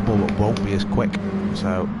durable but won't be as quick,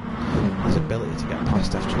 so his ability to get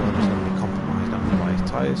past F12 is going to be compromised only by his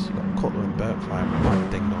tyres. You've got Cutler and Burtfly having a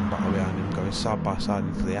right ding dong battle behind him, going side by side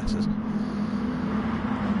into the S's.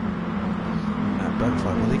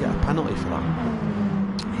 Burtfly, will he get a penalty for that?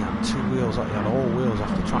 He had he had all wheels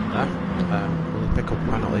off the track there. Will he pick up a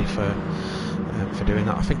penalty for doing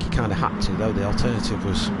that? I think he kind of had to, though. The alternative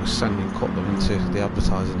was sending Cutler into the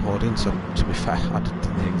advertising hoarding, so to be fair, I did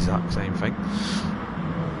the exact same thing.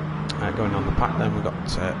 Going on the pack then, we've got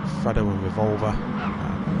Fredo and Revolver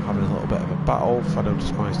having a little bit of a battle. Fredo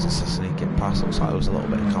just managed to sneak it past. Looks like there was a little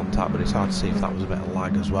bit of contact, but it's hard to see if that was a bit of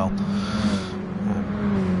lag as well.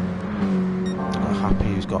 Got Happy,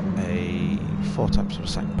 who's got a 4 tenths of a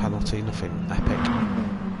second penalty, nothing epic.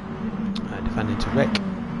 Defending to Rick.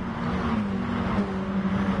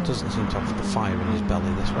 Doesn't seem to have the fire in his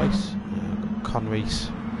belly this race. Got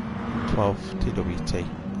Conrees 12, TWT,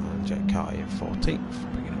 and Jake Carty in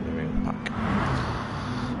 14th, bringing up the rear of the pack.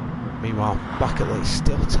 Meanwhile, back at it's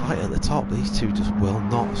still tight at the top. These two just will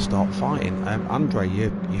not stop fighting. Andre,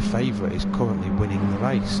 your favourite, is currently winning the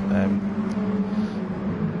race.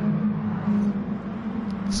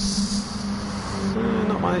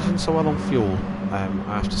 Not managing so well on fuel. I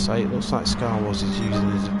have to say, it looks like Scar Wars is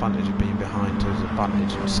using his advantage of being behind to his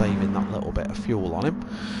advantage of saving that little bit of fuel on him.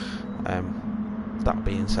 That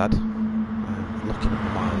being said, looking at the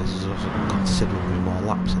mileage, there's also considerably more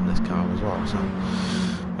laps in this car as well.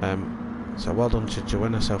 So well done to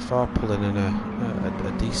Joanna so far, pulling in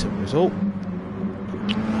a decent result.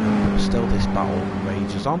 Still, this battle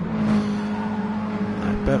rages on.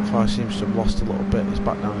 Burntfire seems to have lost a little bit. He's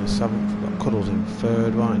back down in 7th. We've got Cuddles in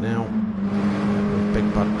 3rd right now. Big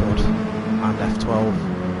Bad Bud and F12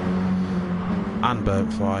 and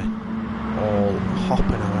Burntfly all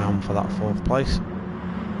hopping around for that 4th place.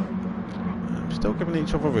 Still giving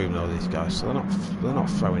each other room though, these guys, so they're not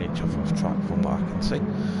throwing each other off track from what I can see.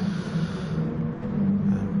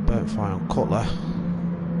 Burntfly on Cutler.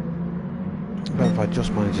 Burntfly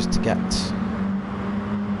just manages to get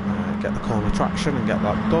the corner traction and get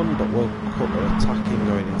that done, but will Cutler attacking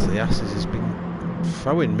going into the S's. He's been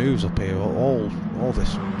throwing moves up here all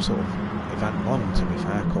this sort of event long, to be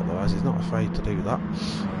fair. Cutler has, he's not afraid to do that.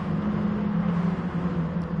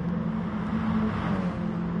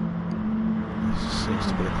 Seems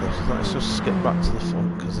to be the closest. Let's just skip back to the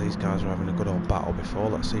front because these guys were having a good old battle before.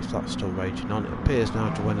 Let's see if that's still raging on. It appears now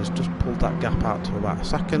Joanna's just pulled that gap out to about a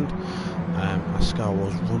second. As Scar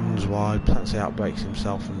Wars runs wide, potentially outbrakes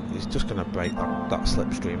himself, and he's just going to break that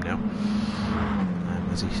slipstream now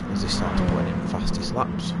as he starts putting in fastest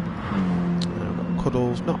laps. We've got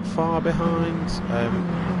Cuddles not far behind,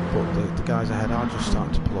 but the guys ahead are just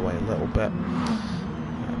starting to pull away a little bit.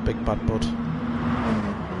 Big Bad Bud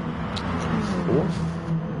 4th,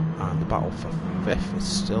 and the battle for 5th is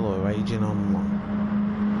still raging on.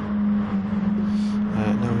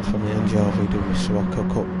 Known from the NGR video with Sirocco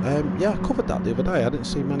Cup. Yeah, I covered that the other day. I didn't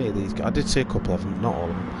see many of these guys. I did see a couple of them, not all of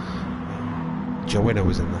them. Joanna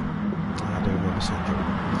was in there. I do remember seeing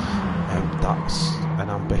Joanna. That's an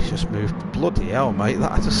ambitious move. Bloody hell, mate!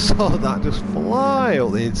 I just saw that just fly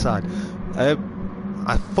up the inside.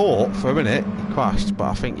 I thought for a minute he crashed, but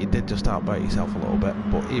I think he did just outbrake himself a little bit.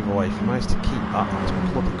 But either way, if he managed to keep that's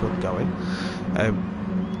bloody good going.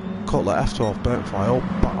 Cutler, F12, Burntfly all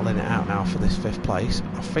battling it out now for this 5th place.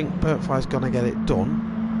 I think Burntfly's going to get it done.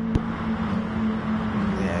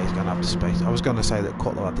 Yeah, he's going to have to space. I was going to say that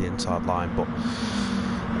Cutler had the inside line, but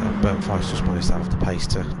Burntfry's just managed to have the pace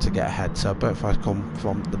to get ahead. So Burntfry's come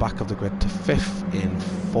from the back of the grid to 5th in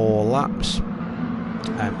 4 laps.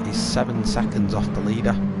 He's 7 seconds off the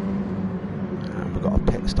leader. We've got a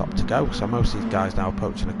pit stop to go, so most of these guys now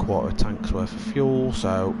approaching a quarter of tank's worth of fuel,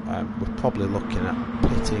 so we're probably looking at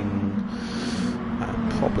pitting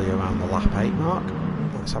probably around the lap 8 mark.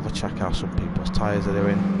 Let's have a check how some people's tyres are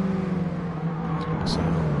doing. So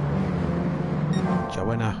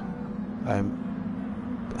Joanna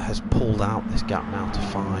has pulled out this gap now to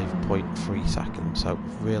 5.3 seconds, so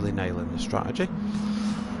really nailing the strategy.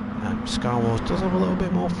 Scarwars does have a little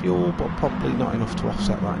bit more fuel, but probably not enough to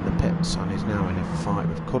offset that in the pits, and is now in a fight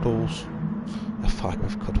with Cuddles. A fight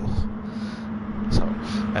with Cuddles. So,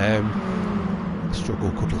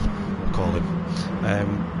 Struggle Cuddle, we'll call him.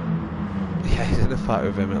 Yeah, he's in a fight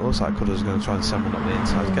with him. It looks like Cuddles is going to try and send one up the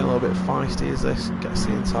inside. He's getting a little bit feisty as this. Gets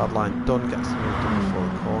the inside line done, gets the move done before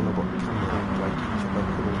the corner, but can the braking should go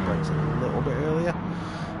Cuddles breaks it a little bit earlier,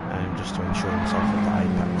 just to ensure himself at the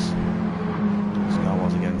apex.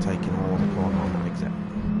 Scarwars again taking all the corner on that exit.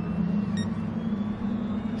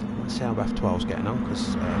 Let's see how F12's getting on, because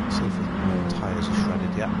see if the tyres are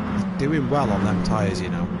shredded yet. He's doing well on them tyres, you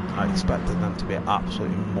know. I expected them to be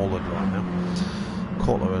absolutely mullered right now.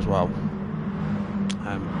 Cutler as well.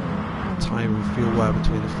 Tyre and fuel wear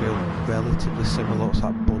between the field relatively similar. Looks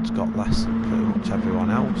like Bud's got less than pretty much everyone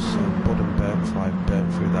else. So Bud and Burntfry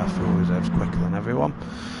burnt through their fuel reserves quicker than everyone.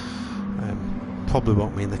 Probably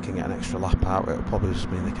won't mean they can get an extra lap out. It'll probably just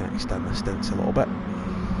mean they can extend the stints a little bit.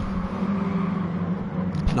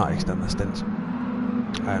 Not extend the stints.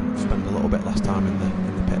 Spend a little bit less time in the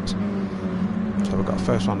pits. So we've got a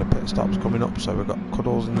first round of pit stops coming up. So we've got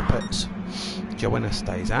Cuddles in the pits. Joanna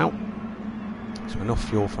stays out. So enough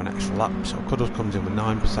fuel for an extra lap. So Cuddles comes in with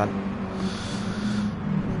 9%.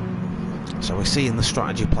 So we're seeing the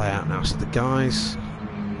strategy play out now. So the guys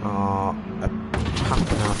have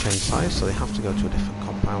to now change tyres, so they have to go to a different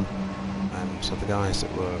compound. So the guys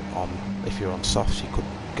that were on, if you're on softs, you could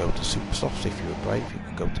go to super softs. If you were brave, you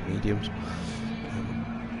could go to mediums.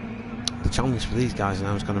 The challenge for these guys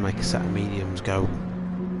now is going to make a set of mediums go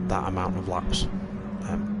that amount of laps.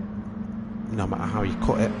 No matter how you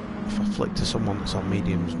cut it, if I flick to someone that's on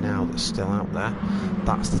mediums now that's still out there,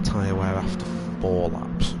 that's the tyre wear after 4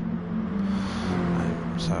 laps.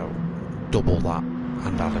 So double that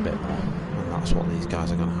and add a bit more, and that's what these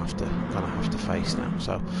guys are going to have to face now.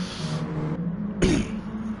 So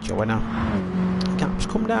Joanna, gap's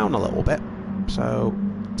come down a little bit, so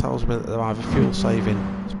tells me that they're either fuel saving.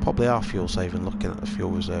 It's probably are fuel saving, looking at the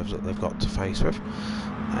fuel reserves that they've got to face with,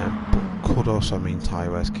 but could also mean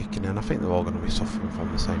tyre wear's kicking in. I think they're all going to be suffering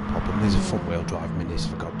from the same problem. These are front wheel drive minis,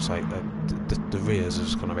 for God's sake. The rears are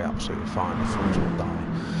just going to be absolutely fine. The fronts will die.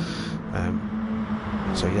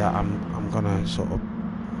 So yeah, I'm going to sort of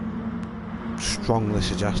strongly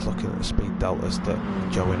suggest, looking at the speed deltas, that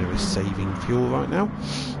Joanna is saving fuel right now.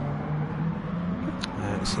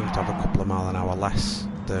 It seems to have a couple of mile an hour less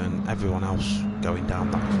than everyone else going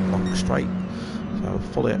down that long straight. So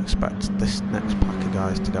fully expect this next pack of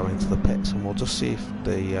guys to go into the pits, and we'll just see if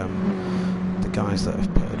the guys that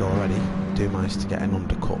have pitted already do manage to get an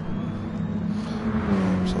undercut.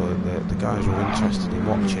 So the guys who are interested in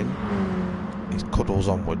watching is Cuddles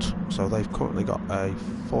onwards. So they've currently got a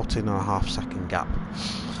 14.5 second gap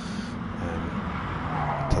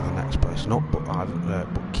to the next person up, but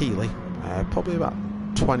Keeley probably about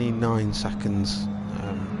 29 seconds.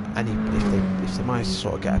 If they manage to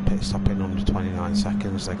sort of get a pit stop in under 29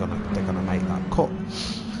 seconds, they're gonna make that cut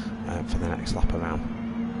for the next lap around.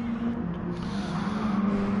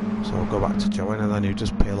 So we'll go back to Joanna then, who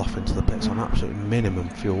does peel off into the pits on absolute minimum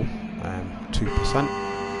fuel, 2%.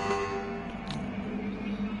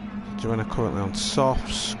 Joanna currently on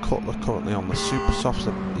softs, Cutler currently on the super softs.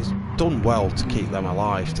 He's done well to keep them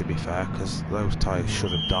alive, to be fair, because those tyres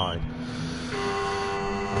should have died.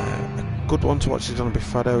 A good one to watch is going to be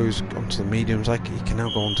Fredo, who's onto the mediums. He can now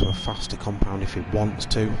go onto a faster compound if he wants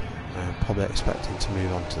to. Probably expecting to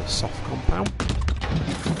move on to the soft compound. But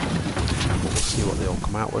we'll see what they all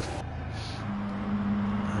come out with.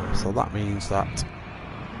 So that means that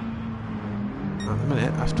at the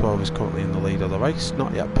minute F12 is currently in the lead of the race,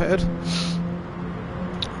 not yet pitted.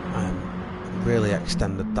 Really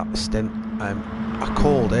extended that stint. I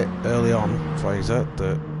called it early on, Fraser,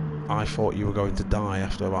 that I thought you were going to die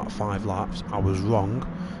after about 5 laps. I was wrong.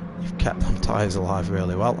 You've kept them tyres alive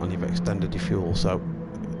really well, and you've extended your fuel. So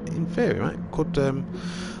in theory, right, could I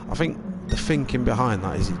think the thinking behind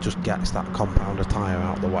that is it just gets that compounder tyre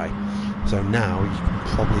out of the way. So now you can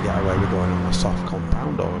probably get away with going on a soft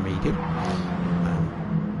compound or a medium,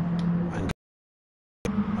 and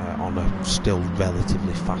on on a still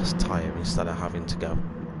relatively fast tyre instead of having to go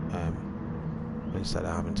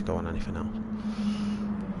on anything else.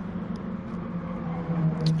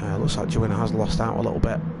 Looks like Joanna has lost out a little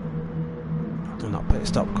bit, and that pit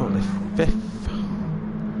stop currently 5th.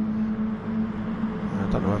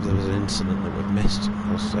 I don't know if there was an incident that we've missed,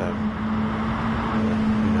 because who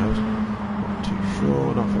knows, not too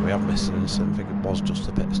sure. I don't think we have missed an incident, I think it was just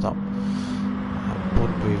a pit stop.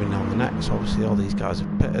 Bud moving down the next, so obviously all these guys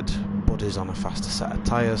have pitted. Bud is on a faster set of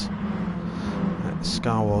tyres.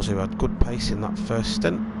 Scar Wars, who had good pace in that first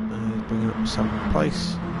stint, is bringing up 7th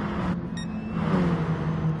place.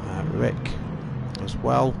 Rick as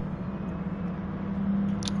well.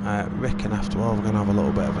 Rick and F12 are going to have a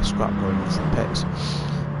little bit of a scrap going into the pits.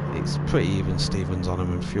 It's pretty even Stevens on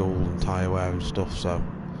them and fuel and tyre wear and stuff, so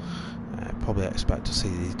probably expect to see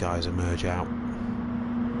these guys emerge out.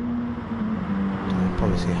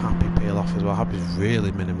 Probably see Happy peel off as well. Happy's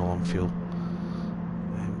really minimal on fuel.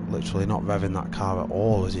 Literally not revving that car at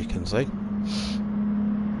all, as you can see.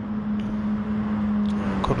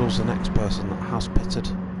 Cuddle's the next person that has pitted.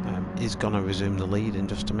 Is going to resume the lead in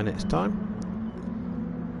just a minute's time.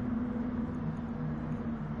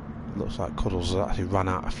 Looks like Cuddles has actually run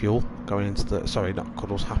out of fuel going into the... Sorry, not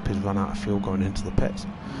Cuddles, Happy's run out of fuel going into the pits.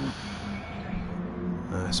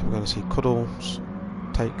 So we're going to see Cuddles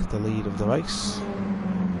take the lead of the race.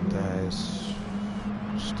 There's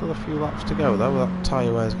still a few laps to go though. That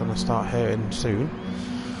tyre wear is going to start hurting soon.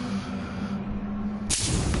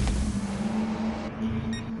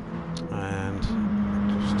 And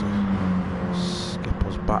just to skip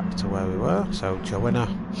us back to where we were, so Joanna,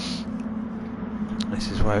 this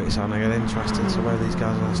is where it's going to get interesting. So where these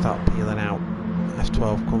guys are going to start peeling out.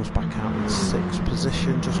 F12 comes back out in 6th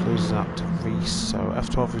position, just loses out to Reese. So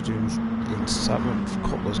F12 resumes in 7th.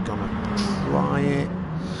 Cutler's going to try it.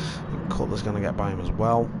 And Cutler's going to get by him as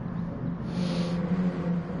well.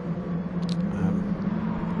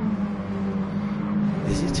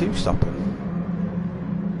 Is he two-stopping?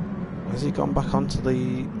 Has he gone back onto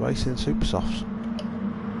the racing Super Softs?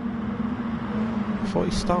 I thought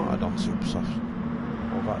he started on Super Softs.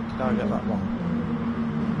 Did I get that wrong?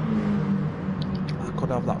 Could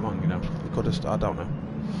have that wrong, you know. He could have. I don't know.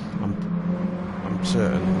 I'm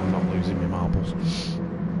certain I'm not losing my marbles.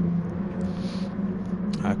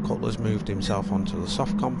 Cutler's moved himself onto the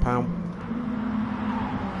soft compound.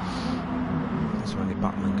 Is there any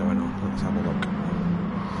battling going on? Let's have a look.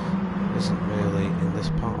 There isn't really in this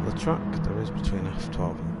part of the track. There is between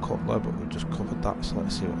F12 and Cutler, but we've just covered that. So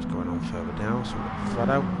let's see what's going on further down. So we've got Fred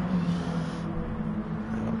out.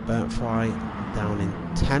 We've got Burnt Fry down in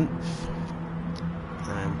 10th.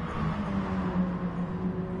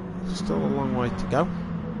 Still a long way to go.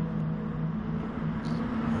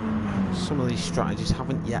 Some of these strategies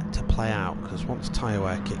haven't yet to play out, because once tyre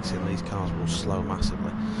wear kicks in, these cars will slow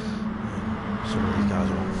massively. Some of these guys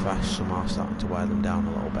are on fresh, some are starting to wear them down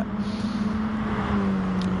a little bit.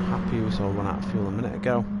 Happy we saw run out of fuel a minute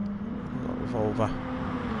ago. We've got Revolver,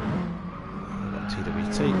 we've got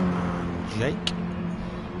TWT, and Jake.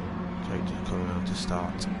 Jake just coming around to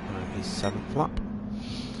start his 7th lap.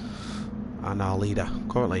 And our leader,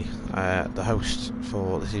 currently the host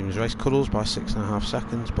for this evening's race, Cuddles by 6.5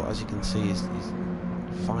 seconds, but as you can see he's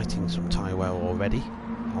fighting some tyre wear already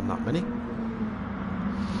on that mini.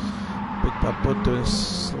 Big Bad Bud doing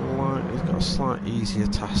he's got a slight easier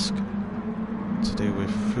task to do with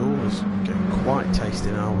fuel. He's getting quite tasty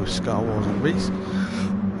now with Scar Wars and Reese,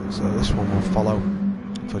 so this one will follow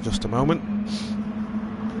for just a moment.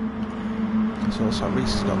 So also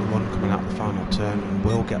Reese has got the run coming out the final turn and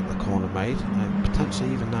will get the corner made, and potentially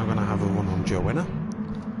even now going to have a run on Joanna.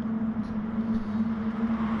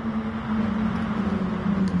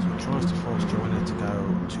 So he tries to force Joanna to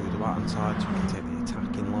go to the right hand side so we can take the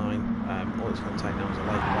attacking line. All it's going to take now is a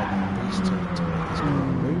late red from Reese to make this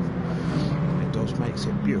corner move. And it does, makes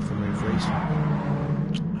it beautiful move, Reese.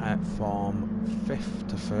 From 5th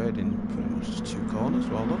to 3rd in pretty much just 2 corners,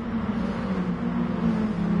 well done.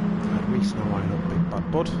 Reese now lining up Big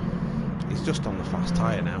Bad Bud. He's just on the fast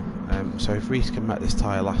tyre now, so if Reese can make this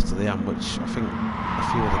tyre last to the end, which I think a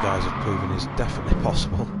few other guys have proven is definitely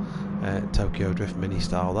possible, Tokyo Drift mini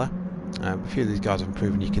style there. A few of these guys have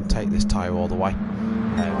proven you can take this tyre all the way.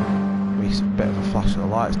 Reese a bit of a flash of the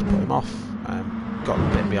lights to put him off. Got a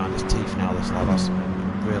bit behind his teeth now, this lad has,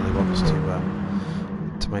 and really wants to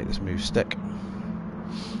make this move stick.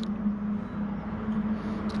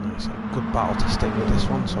 It's a good battle to stick with this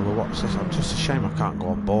one, so we'll watch this. It's just a shame I can't go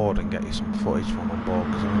on board and get you some footage from on board,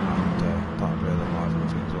 because that'd really liven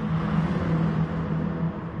things up.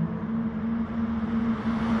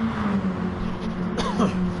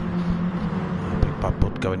 Big Bad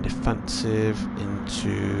Bud going defensive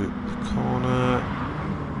into the corner.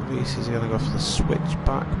 Reese is going to go for the switch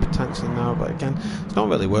back potentially now, but again, it's not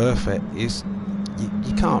really worth it. You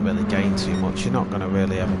can't really gain too much. You're not going to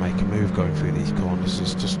really ever make a move going through these corners.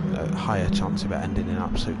 There's just a higher chance of it ending in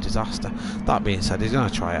absolute disaster. That being said, he's going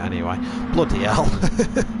to try it anyway. Bloody hell.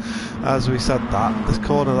 As we said that, this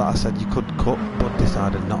corner that I said you could cut, but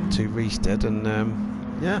decided not to, Reese did, and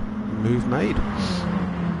yeah, move made.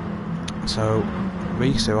 So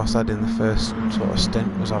Reese, who I said in the first sort of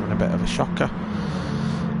stint was having a bit of a shocker,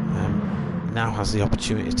 now has the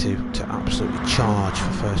opportunity to absolutely charge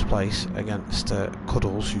for first place against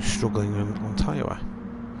Cuddles, who's struggling on tyre wear.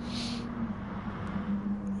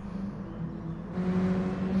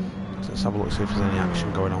 So let's have a look, see if there's any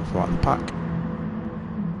action going on throughout the pack.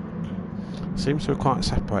 Seems to be quite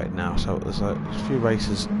separated now, so there's a few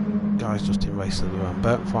races, guys just in races of their own.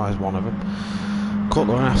 Burntfire is one of them.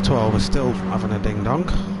 Cutler and F12 are still having a ding dong.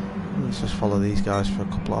 Let's just follow these guys for a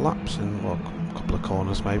couple of laps and well, a couple of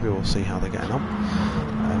corners maybe. We'll see how they're getting on.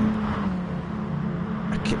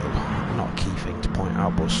 Not a key thing to point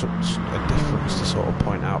out, but a difference to sort of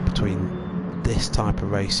point out between this type of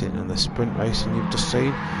racing and the sprint racing you've just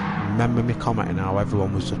seen. Remember me commenting how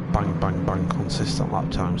everyone was just bang bang bang consistent lap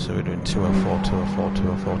times, so we're doing 204, 204,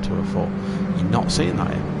 204, 204. You're not seeing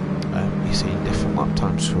that here. You're seeing different lap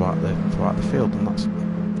times throughout the field, and that's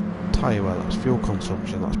tyre wear, that's fuel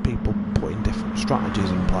consumption, that's people putting different strategies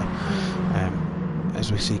in play. As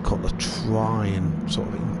we see Cutler try and sort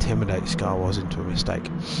of intimidate Star Wars into a mistake.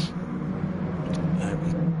 He's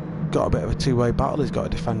got a bit of a two-way battle. He's got to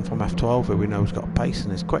defend from F12, who we know has got pace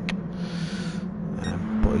and is quick.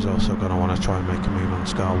 But he's also going to want to try and make a move on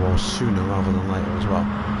Star Wars sooner rather than later as well.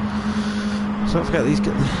 So don't forget, these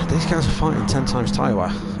guys are fighting 10 times tyre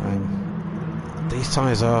wear. These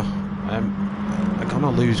tyres are going to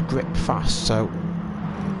lose grip fast, so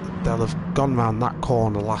they'll have gone round that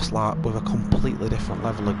corner last lap with a completely different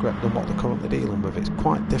level of grip than what they're currently dealing with. It's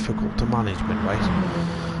quite difficult to manage mid-race.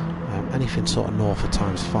 Anything sort of north of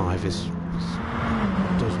 ×5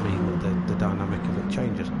 does mean that the dynamic of it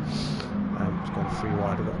changes. It's gone 3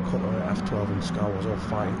 wide. We've got Cutler at F12 and Scar was all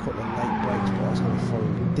fighting. Cutler late brakes, but that's going to follow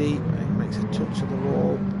him deep. It makes a touch of the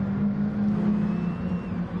wall.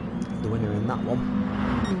 The winner in that one.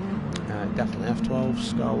 Definitely F12.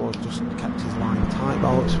 Scar Wars just kept his line tight.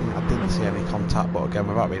 Well, I didn't see any contact, but again,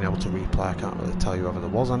 without being able to replay, I can't really tell you whether there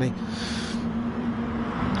was any.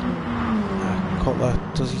 Cutler,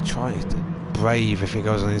 does he try it? Brave if he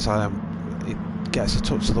goes on the inside. He gets a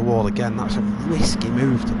touch of the wall again. That's a risky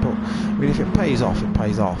move to put. I mean, if it pays off, it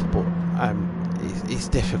pays off, but it's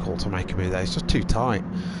difficult to make a move there. It's just too tight,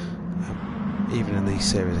 even in these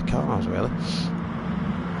series of cars, really.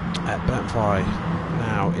 Burntfire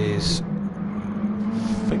now is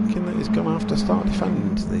thinking that he's going to have to start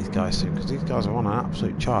defending to these guys soon, because these guys are on an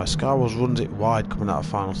absolute charge. Scar Wars runs it wide coming out of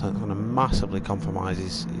final turn. It's going to massively compromise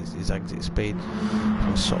his exit speed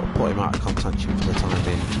and sort of put him out of contention for the time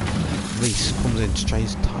being. Reese comes in to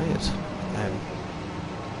change tyres.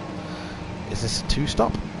 Is this a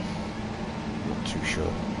 2-stop? Not too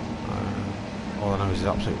sure. All I know is he's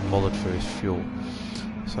absolutely mullered through his fuel.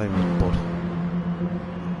 Same as Bud.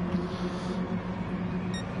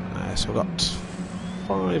 So we've got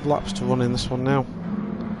 5 laps to run in this one now.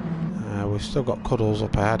 We've still got Cuddles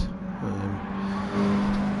up ahead.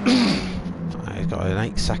 He's got an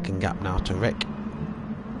 8-second gap now to Rick,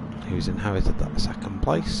 who's inherited that 2nd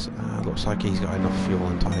place. Looks like he's got enough fuel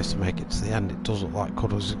and tyres to make it to the end. It does look like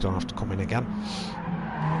Cuddles is going to have to come in again.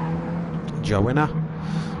 Joanna,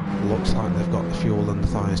 looks like they've got the fuel and the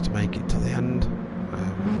tyres to make it to the end.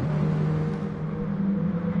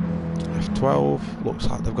 F12 looks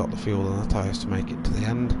like they've got the fuel and the tyres to make it to the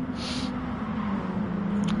end.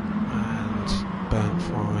 And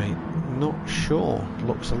Burntfire, not sure.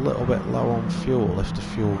 Looks a little bit low on fuel if the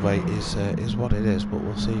fuel rate is what it is, but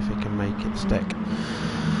we'll see if he can make it stick.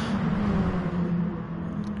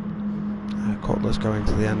 Cutler's going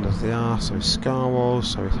to the end as they are, so is Scar Wars,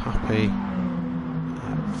 so he's happy.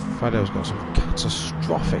 Fredo's got some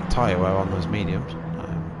catastrophic tyre wear on those mediums,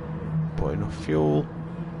 but enough fuel.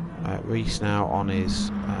 Reese now on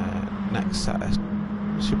his next set of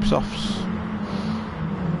super softs.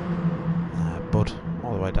 Bud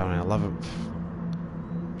all the way down in 11th.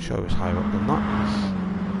 Shows higher up than that.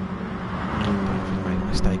 I don't know if he's made a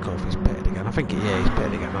mistake or if he's pitted again. I think he's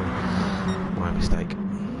pitted again. My mistake.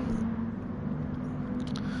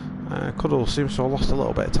 Cuddle seems to have lost a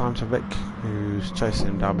little bit of time to Vic, who's chasing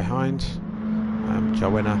him down behind.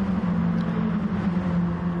 Joanna.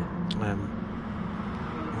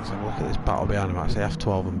 Let's have a look at this battle behind him, actually.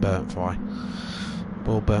 F12 and Burntfire.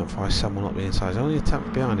 Will burnt fry send one up the inside. His only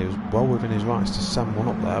attempt behind, he was well within his rights to send one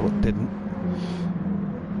up there, but didn't.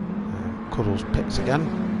 Cuddles pits again.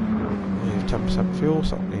 We have 10% fuel,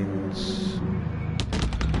 so that means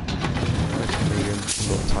medium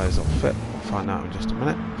sort of tyres will fit. We'll find out in just a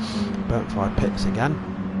minute. Burnt fry pits again.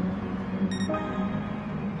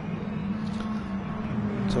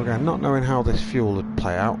 So again, not knowing how this fuel would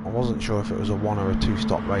play out, I wasn't sure if it was a 1 or a 2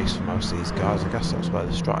 stop race for most of these guys. I guess that's where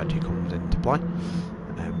the strategy comes into play.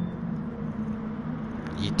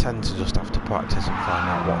 You tend to just have to practice and find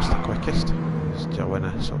out what's the quickest.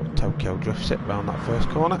 Joanna sort of Tokyo drifts it round that first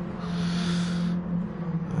corner.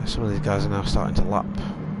 Some of these guys are now starting to lap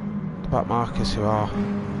the back markers, who are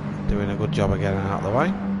doing a good job of getting out of the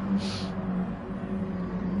way.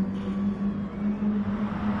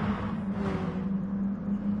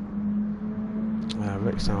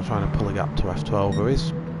 Rick's now trying to pull a gap to F12, who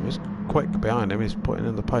is quick behind him. He's putting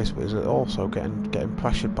in the pace, but he's also getting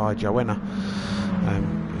pressured by Joanna.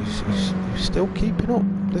 He's still keeping up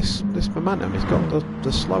this momentum. He's got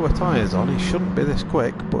the slower tyres on. He shouldn't be this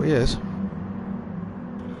quick, but he is.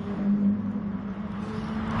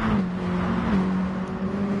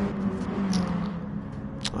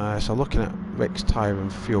 So looking at Rick's tyre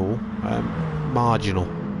and fuel, marginal.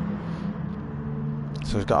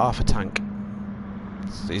 So he's got half a tank.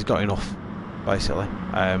 He's got enough, basically.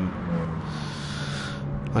 And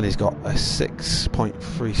he's got a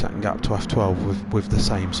 6.3 second gap to F12 with the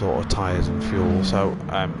same sort of tyres and fuel. So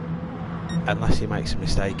unless he makes a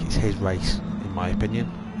mistake, it's his race, in my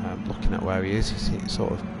opinion. Looking at where he is, he's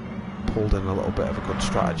sort of pulled in a little bit of a good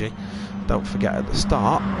strategy. Don't forget, at the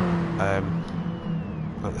start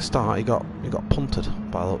he got punted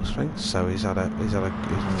by the looks of things. So he's had a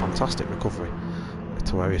fantastic recovery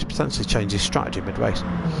to where he's potentially changed his strategy mid-race.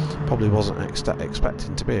 Probably wasn't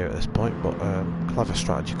expecting to be here at this point, but clever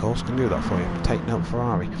strategy course can do that for you. Take note,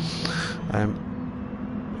 Ferrari.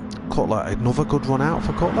 Cutler, another good run out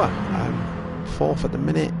for Cutler. 4th at the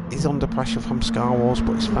minute. He's under pressure from Star Wars,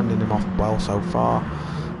 but he's fending him off well so far.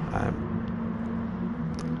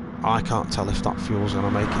 I can't tell if that fuel's going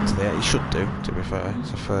to make it to the 8. He should do, to be fair.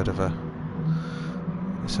 It's a third of a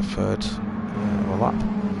lap.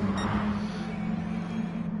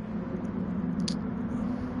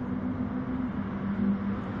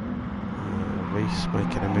 Reese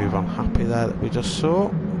making a move on Happy there that we just saw.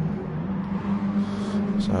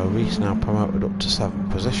 So Reese now promoted up to 7th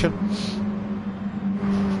position.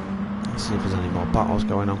 Let's see if there's any more battles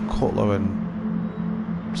going on. Cutler and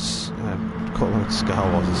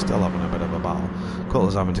Scar Wars are still having a bit of a battle.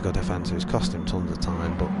 Cutler's having to go defensive. It's cost him tons of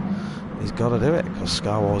time, but he's got to do it because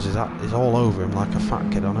Scar Wars is all over him like a fat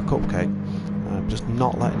kid on a cupcake. Just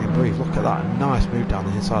not letting him breathe. Look at that, nice move down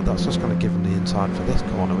the inside. That's just going to give him the inside for this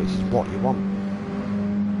corner, which is what you want.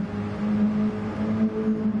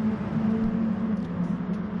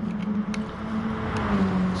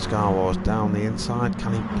 Scar Wars down the inside.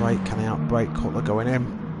 Can he brake? Can he outbrake Cutler going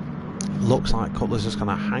in? Looks like Cutler's just going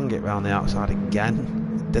to hang it round the outside again.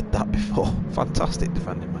 He did that before. Fantastic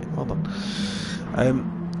defending, mate. Well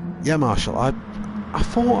done. Yeah, Marshall. I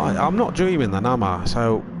thought I'm not dreaming then, am I?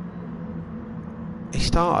 So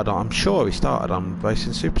I'm sure he started on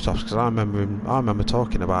racing Supersofts, because I remember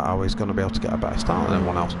talking about how he's going to be able to get a better start than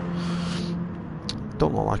everyone else.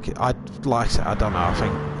 Don't look like it. Like I said, I don't know. I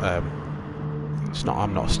think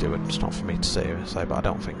I'm not a steward. It's not for me to say, but I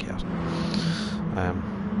don't think he has.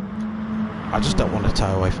 I just don't want to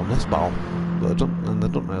tear away from this battle. But there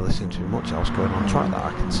doesn't really seem to be much else going on track that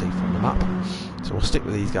I can see from the map. So we'll stick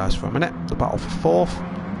with these guys for a minute. The battle for 4th.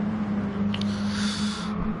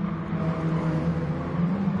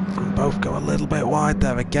 Both go a little bit wide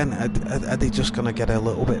there again. Are they just going to get a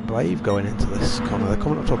little bit brave going into this corner? They're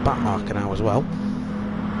coming up to a back marker now as well.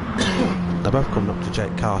 They're both coming up to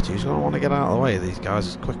Jake Carter. He's going to want to get out of the way of these guys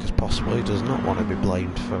as quick as possible. He does not want to be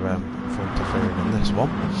blamed for interfering in this one.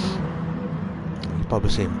 You'll probably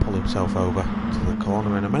see him pull himself over to the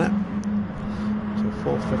corner in a minute. So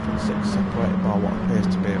 4th, 5th and 6th separated by what appears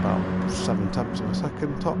to be about 7/10 of a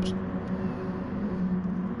second tops.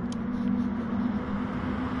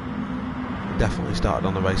 Definitely started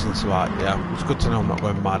on the racing side. Yeah, it's good to know I'm not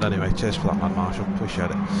going mad anyway. Cheers for that, man, Marshall.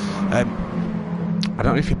 Appreciate it. I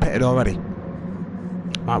don't know if you pitted already.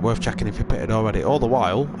 Might be worth checking if you pitted already. All the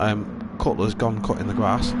while, Cutler's gone cutting the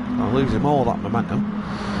grass. I'm losing all that momentum.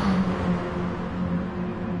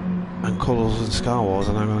 And Cuddles and Star Wars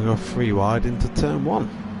are now going to go 3 wide into turn 1.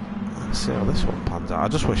 Let's see how this one pans out. I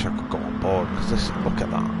just wish I could go on board, because look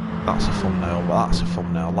at that. That's a thumbnail, but that's a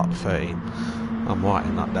thumbnail. Lap 13. I'm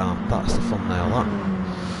writing that down. That's the thumbnail, that.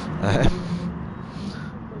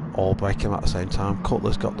 all breaking at the same time.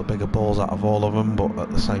 Cutler's got the bigger balls out of all of them, but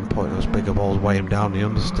at the same point those bigger balls weigh him down the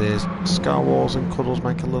understeers. Scar Wars and Cuddles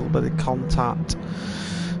make a little bit of contact.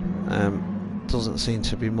 Doesn't seem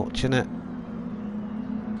to be much in it.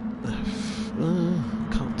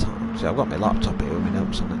 Can't time. See, I've got my laptop here with my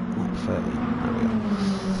notes on it. Like 30.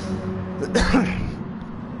 There we go.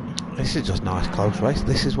 This is just nice close race.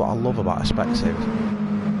 This is what I love about a spec series,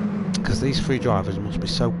 because these three drivers must be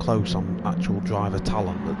so close on actual driver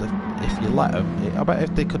talent that if you let them, I bet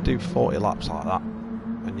if they could do 40 laps like that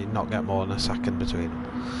and you'd not get more than a second between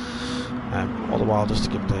them. All the while, just to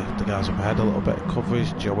give the guys up ahead a little bit of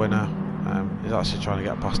coverage. Joanna is actually trying to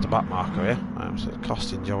get past the back marker here, so it's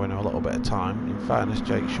costing Joanna a little bit of time. In fairness,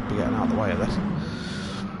 Jake should be getting out of the way of this.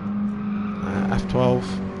 F12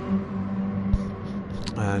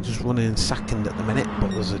 just running in second at the minute,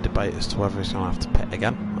 but there's a debate as to whether he's going to have to pit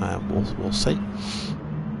again. We'll see.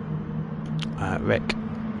 Rick,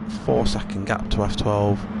 4-second gap to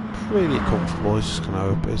F12, pretty comfortable.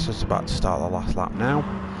 He's just about to start the last lap now.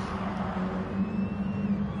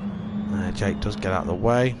 Jake does get out of the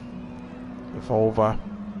way. Revolver,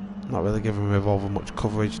 not really giving Revolver much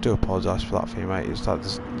coverage. Do apologise for that for you, mate.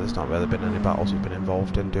 There's not really been any battles you've been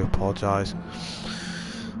involved in. Do apologise.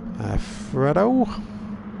 Fredo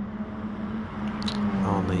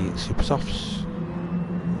on the Super Softs.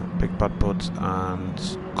 Big Bad Buds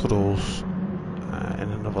and Cuddles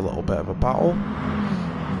in another little bit of a battle.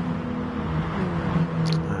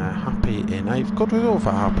 Happy in 8th. Good result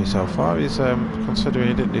for Happy so far. He's considering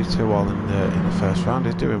he didn't do too well in the first round.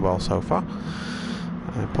 He's doing well so far.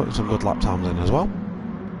 Putting some good lap times in as well.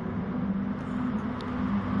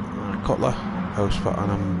 Cutler goes for an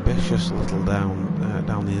ambitious little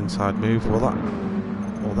down the inside move. Will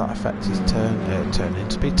that affect his turn-in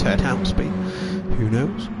speed, turn-out speed? Who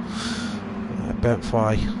knows? Burnt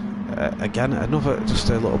Fly again. Just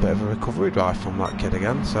a little bit of a recovery drive from that kid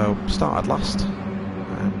again. So started last.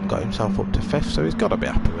 Got himself up to 5th, so he's got to be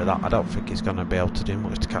happy with that. I don't think he's going to be able to do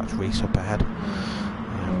much to catch Reese up ahead.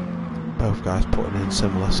 Both guys putting in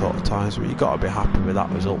similar sort of times, but you've got to be happy with that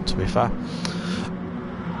result, to be fair.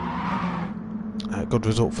 Good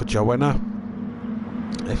result for Joanna.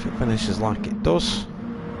 If it finishes like it does,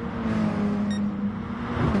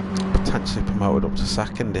 potentially promoted up to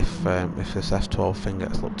 2nd if this F12 thing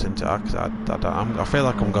gets looked into. I feel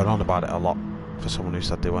like I'm going on about it a lot for someone who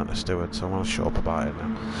said they weren't a steward, so I'm going to shut up about it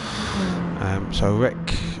now. So Rick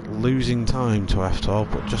losing time to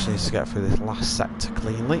F12, but just needs to get through this last sector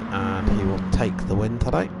cleanly, and he will take the win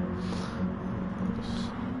today.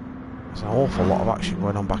 There's an awful lot of action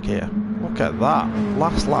going on back here. Look at that.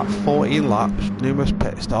 Last lap, 14 laps, numerous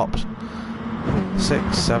pit stops.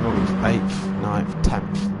 6th, 7th, 8th, 9th,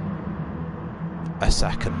 10th. A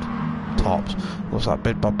second. Tops. Looks like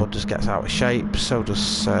Big Bad Bud just gets out of shape. So does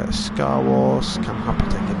Scar Wars. Can Happy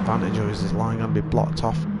take advantage, or is this line going to be blocked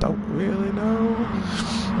off? Don't really know.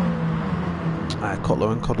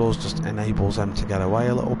 Cutler and Cuddles just enables them to get away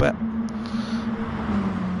a little bit. I'm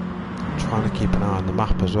trying to keep an eye on the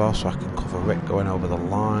map as well, so I can cover Rick going over the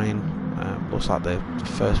line. Looks like the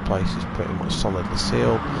first place is pretty much solidly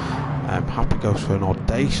sealed. Happy goes for an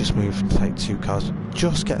audacious move to take 2 cars.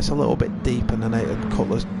 Just gets a little bit deep, and then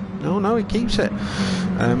Cutler's. No, he keeps it.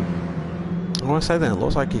 I want to say then, it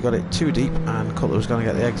looks like he got it too deep and Cutler was going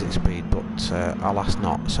to get the exit speed, but alas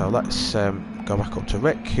not. So let's go back up to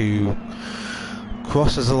Rick, who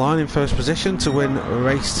crosses the line in first position to win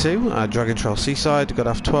race 2. Dragon Trail Seaside, got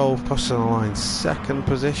F12, crossing the line 2nd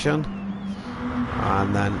position.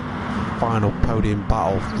 And then final podium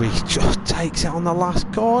battle. Reese just takes it on the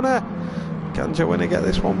last corner. Can Joanna get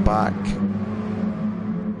this one back?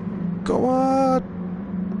 Go on!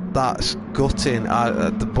 That's gutting.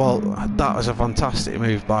 Well, that was a fantastic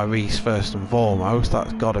move by Reese first and foremost.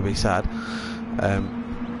 That's got to be said.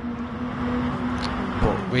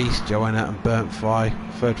 But Reese, Joanna, and Burnt Fry,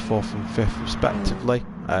 3rd, 4th, and 5th respectively.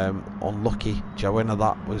 Unlucky Joanna.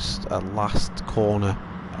 That was a last corner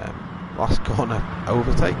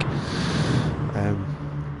overtake.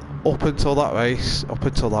 Up until that race, up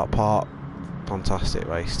until that part, fantastic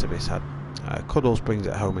race to be said. Cuddles brings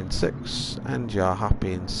it home in 6th, NGR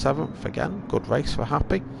Happy in 7th, again, good race for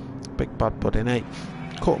Happy. Big Bad Bud in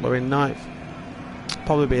 8th, Cutler in 9th.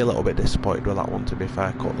 Probably be a little bit disappointed with that one, to be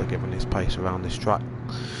fair, Cutler given his pace around this track.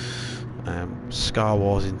 Scar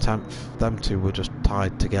Wars in 10th, them two were just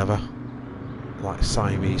tied together like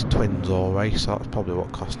Siamese twins all race, so that's probably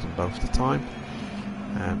what cost them both the time.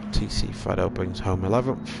 TC Fredo brings home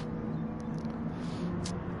 11th.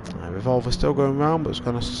 Revolver still going round, but it's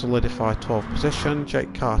going to solidify 12th position.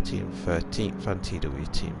 Jake Carr team 13th and TW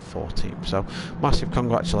team 14th. So massive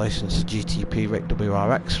congratulations to GTP Rick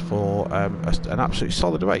WRX for an absolutely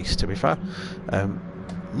solid race, to be fair.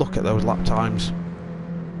 Look at those lap times.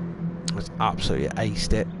 It's absolutely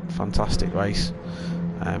aced it. Fantastic race.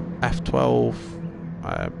 F12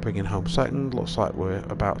 bringing home second. Looks like we're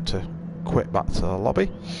about to quit back to the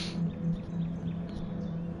lobby.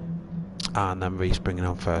 And then Reese bringing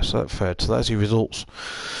home first, third. So there's your results.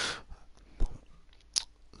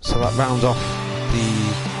 So that rounds off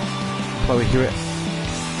the Chloe Hewitt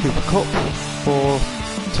Cooper Cup for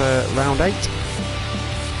round 8.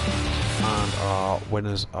 And our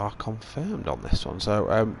winners are confirmed on this one.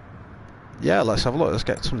 So yeah, let's have a look. Let's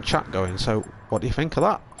get some chat going. So what do you think of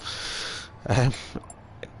that?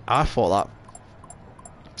 I thought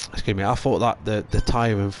that the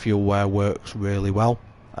tyre and fuel wear works really well.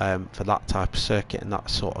 For that type of circuit and that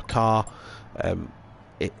sort of car.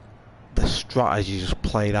 The strategy just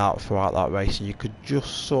played out throughout that race, and you could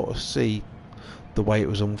just sort of see the way it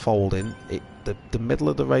was unfolding. The middle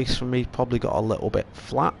of the race for me probably got a little bit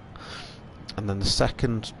flat, and then the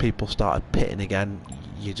second people started pitting again,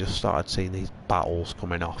 you just started seeing these battles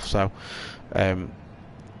coming off. So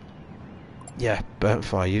yeah, Burnt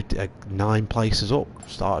Fire, you 9 places up,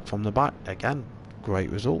 started from the back again, great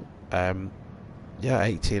result. Yeah,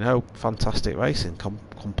 18-0, fantastic racing,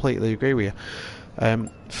 completely agree with you.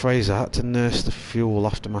 Fraser, had to nurse the fuel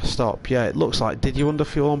after my stop. Yeah, it looks like, did you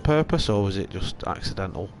underfuel on purpose, or was it just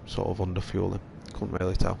accidental sort of underfueling? Couldn't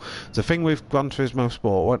really tell. The thing with Gran Turismo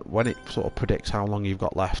Sport, when it sort of predicts how long you've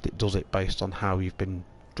got left, it does it based on how you've been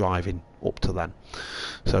driving up to then.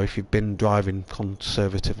 So if you've been driving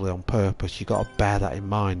conservatively on purpose, you've got to bear that in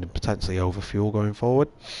mind and potentially overfuel going forward.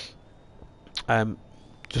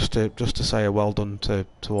 Just to say a well done to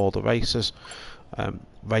all the racers.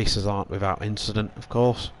 Races aren't without incident, of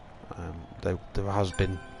course. There has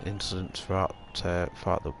been incidents throughout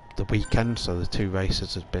the weekend. So the 2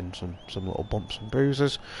 races has been some little bumps and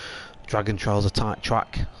bruises. Dragon Trail's a tight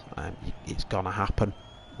track. It's gonna happen.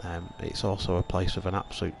 It's also a place with an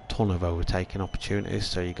absolute ton of overtaking opportunities.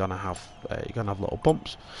 So you're gonna have little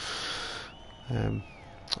bumps.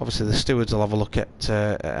 Obviously the stewards will have a look at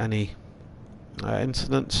any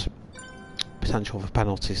incidents, potential for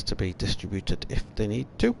penalties to be distributed if they need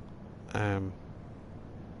to.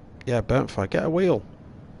 Yeah, Burnt Fire, get a wheel,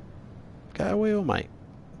 mate,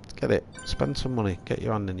 get it, spend some money, get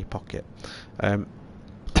your hand in your pocket.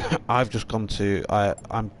 I've just gone to,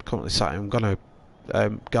 I'm currently sat, I'm gonna,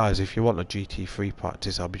 guys, if you want a GT3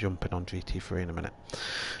 practice, I'll be jumping on GT3 in a minute.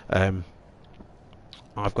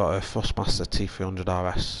 I've got a Thrustmaster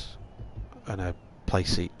T300 RS and a play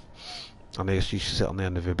seat. And I used to sit on the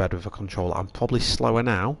end of your bed with a controller. I'm probably slower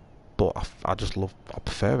now, but I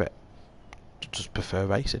prefer it. Just prefer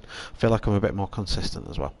racing. I feel like I'm a bit more consistent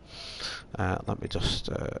as well. Let me just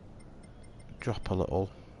drop a little.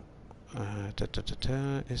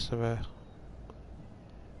 Is there a?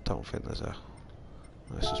 Don't think there's a.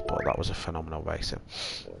 Let's just put that was a phenomenal racing.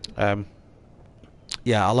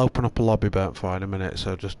 Yeah, I'll open up a lobby Burnt Fire in a minute.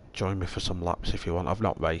 So just join me for some laps if you want. I've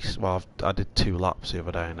not raced. Well, I did 2 laps the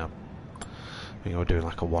other day now. I think we're doing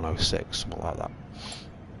like a 106, something like that.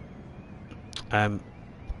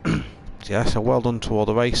 Yeah, so well done to all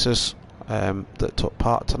the racers that took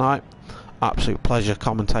part tonight. Absolute pleasure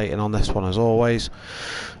commentating on this one as always.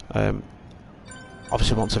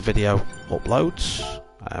 Obviously once a video uploads,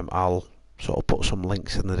 I'll sort of put some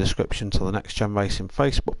links in the description to the Next Gen Racing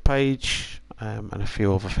Facebook page and a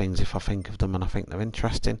few other things if I think of them and I think they're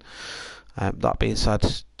interesting. That being said,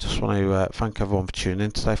 just want to thank everyone for tuning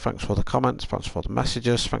in today. Thanks for the comments, thanks for the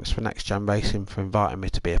messages, thanks for Next Gen Racing for inviting me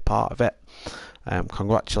to be a part of it.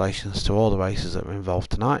 Congratulations to all the racers that were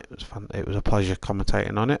involved tonight. It was a pleasure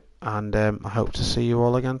commentating on it, and I hope to see you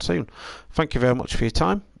all again soon. Thank you very much for your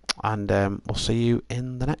time, and we'll see you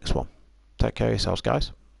in the next one. Take care of yourselves,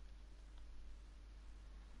 guys.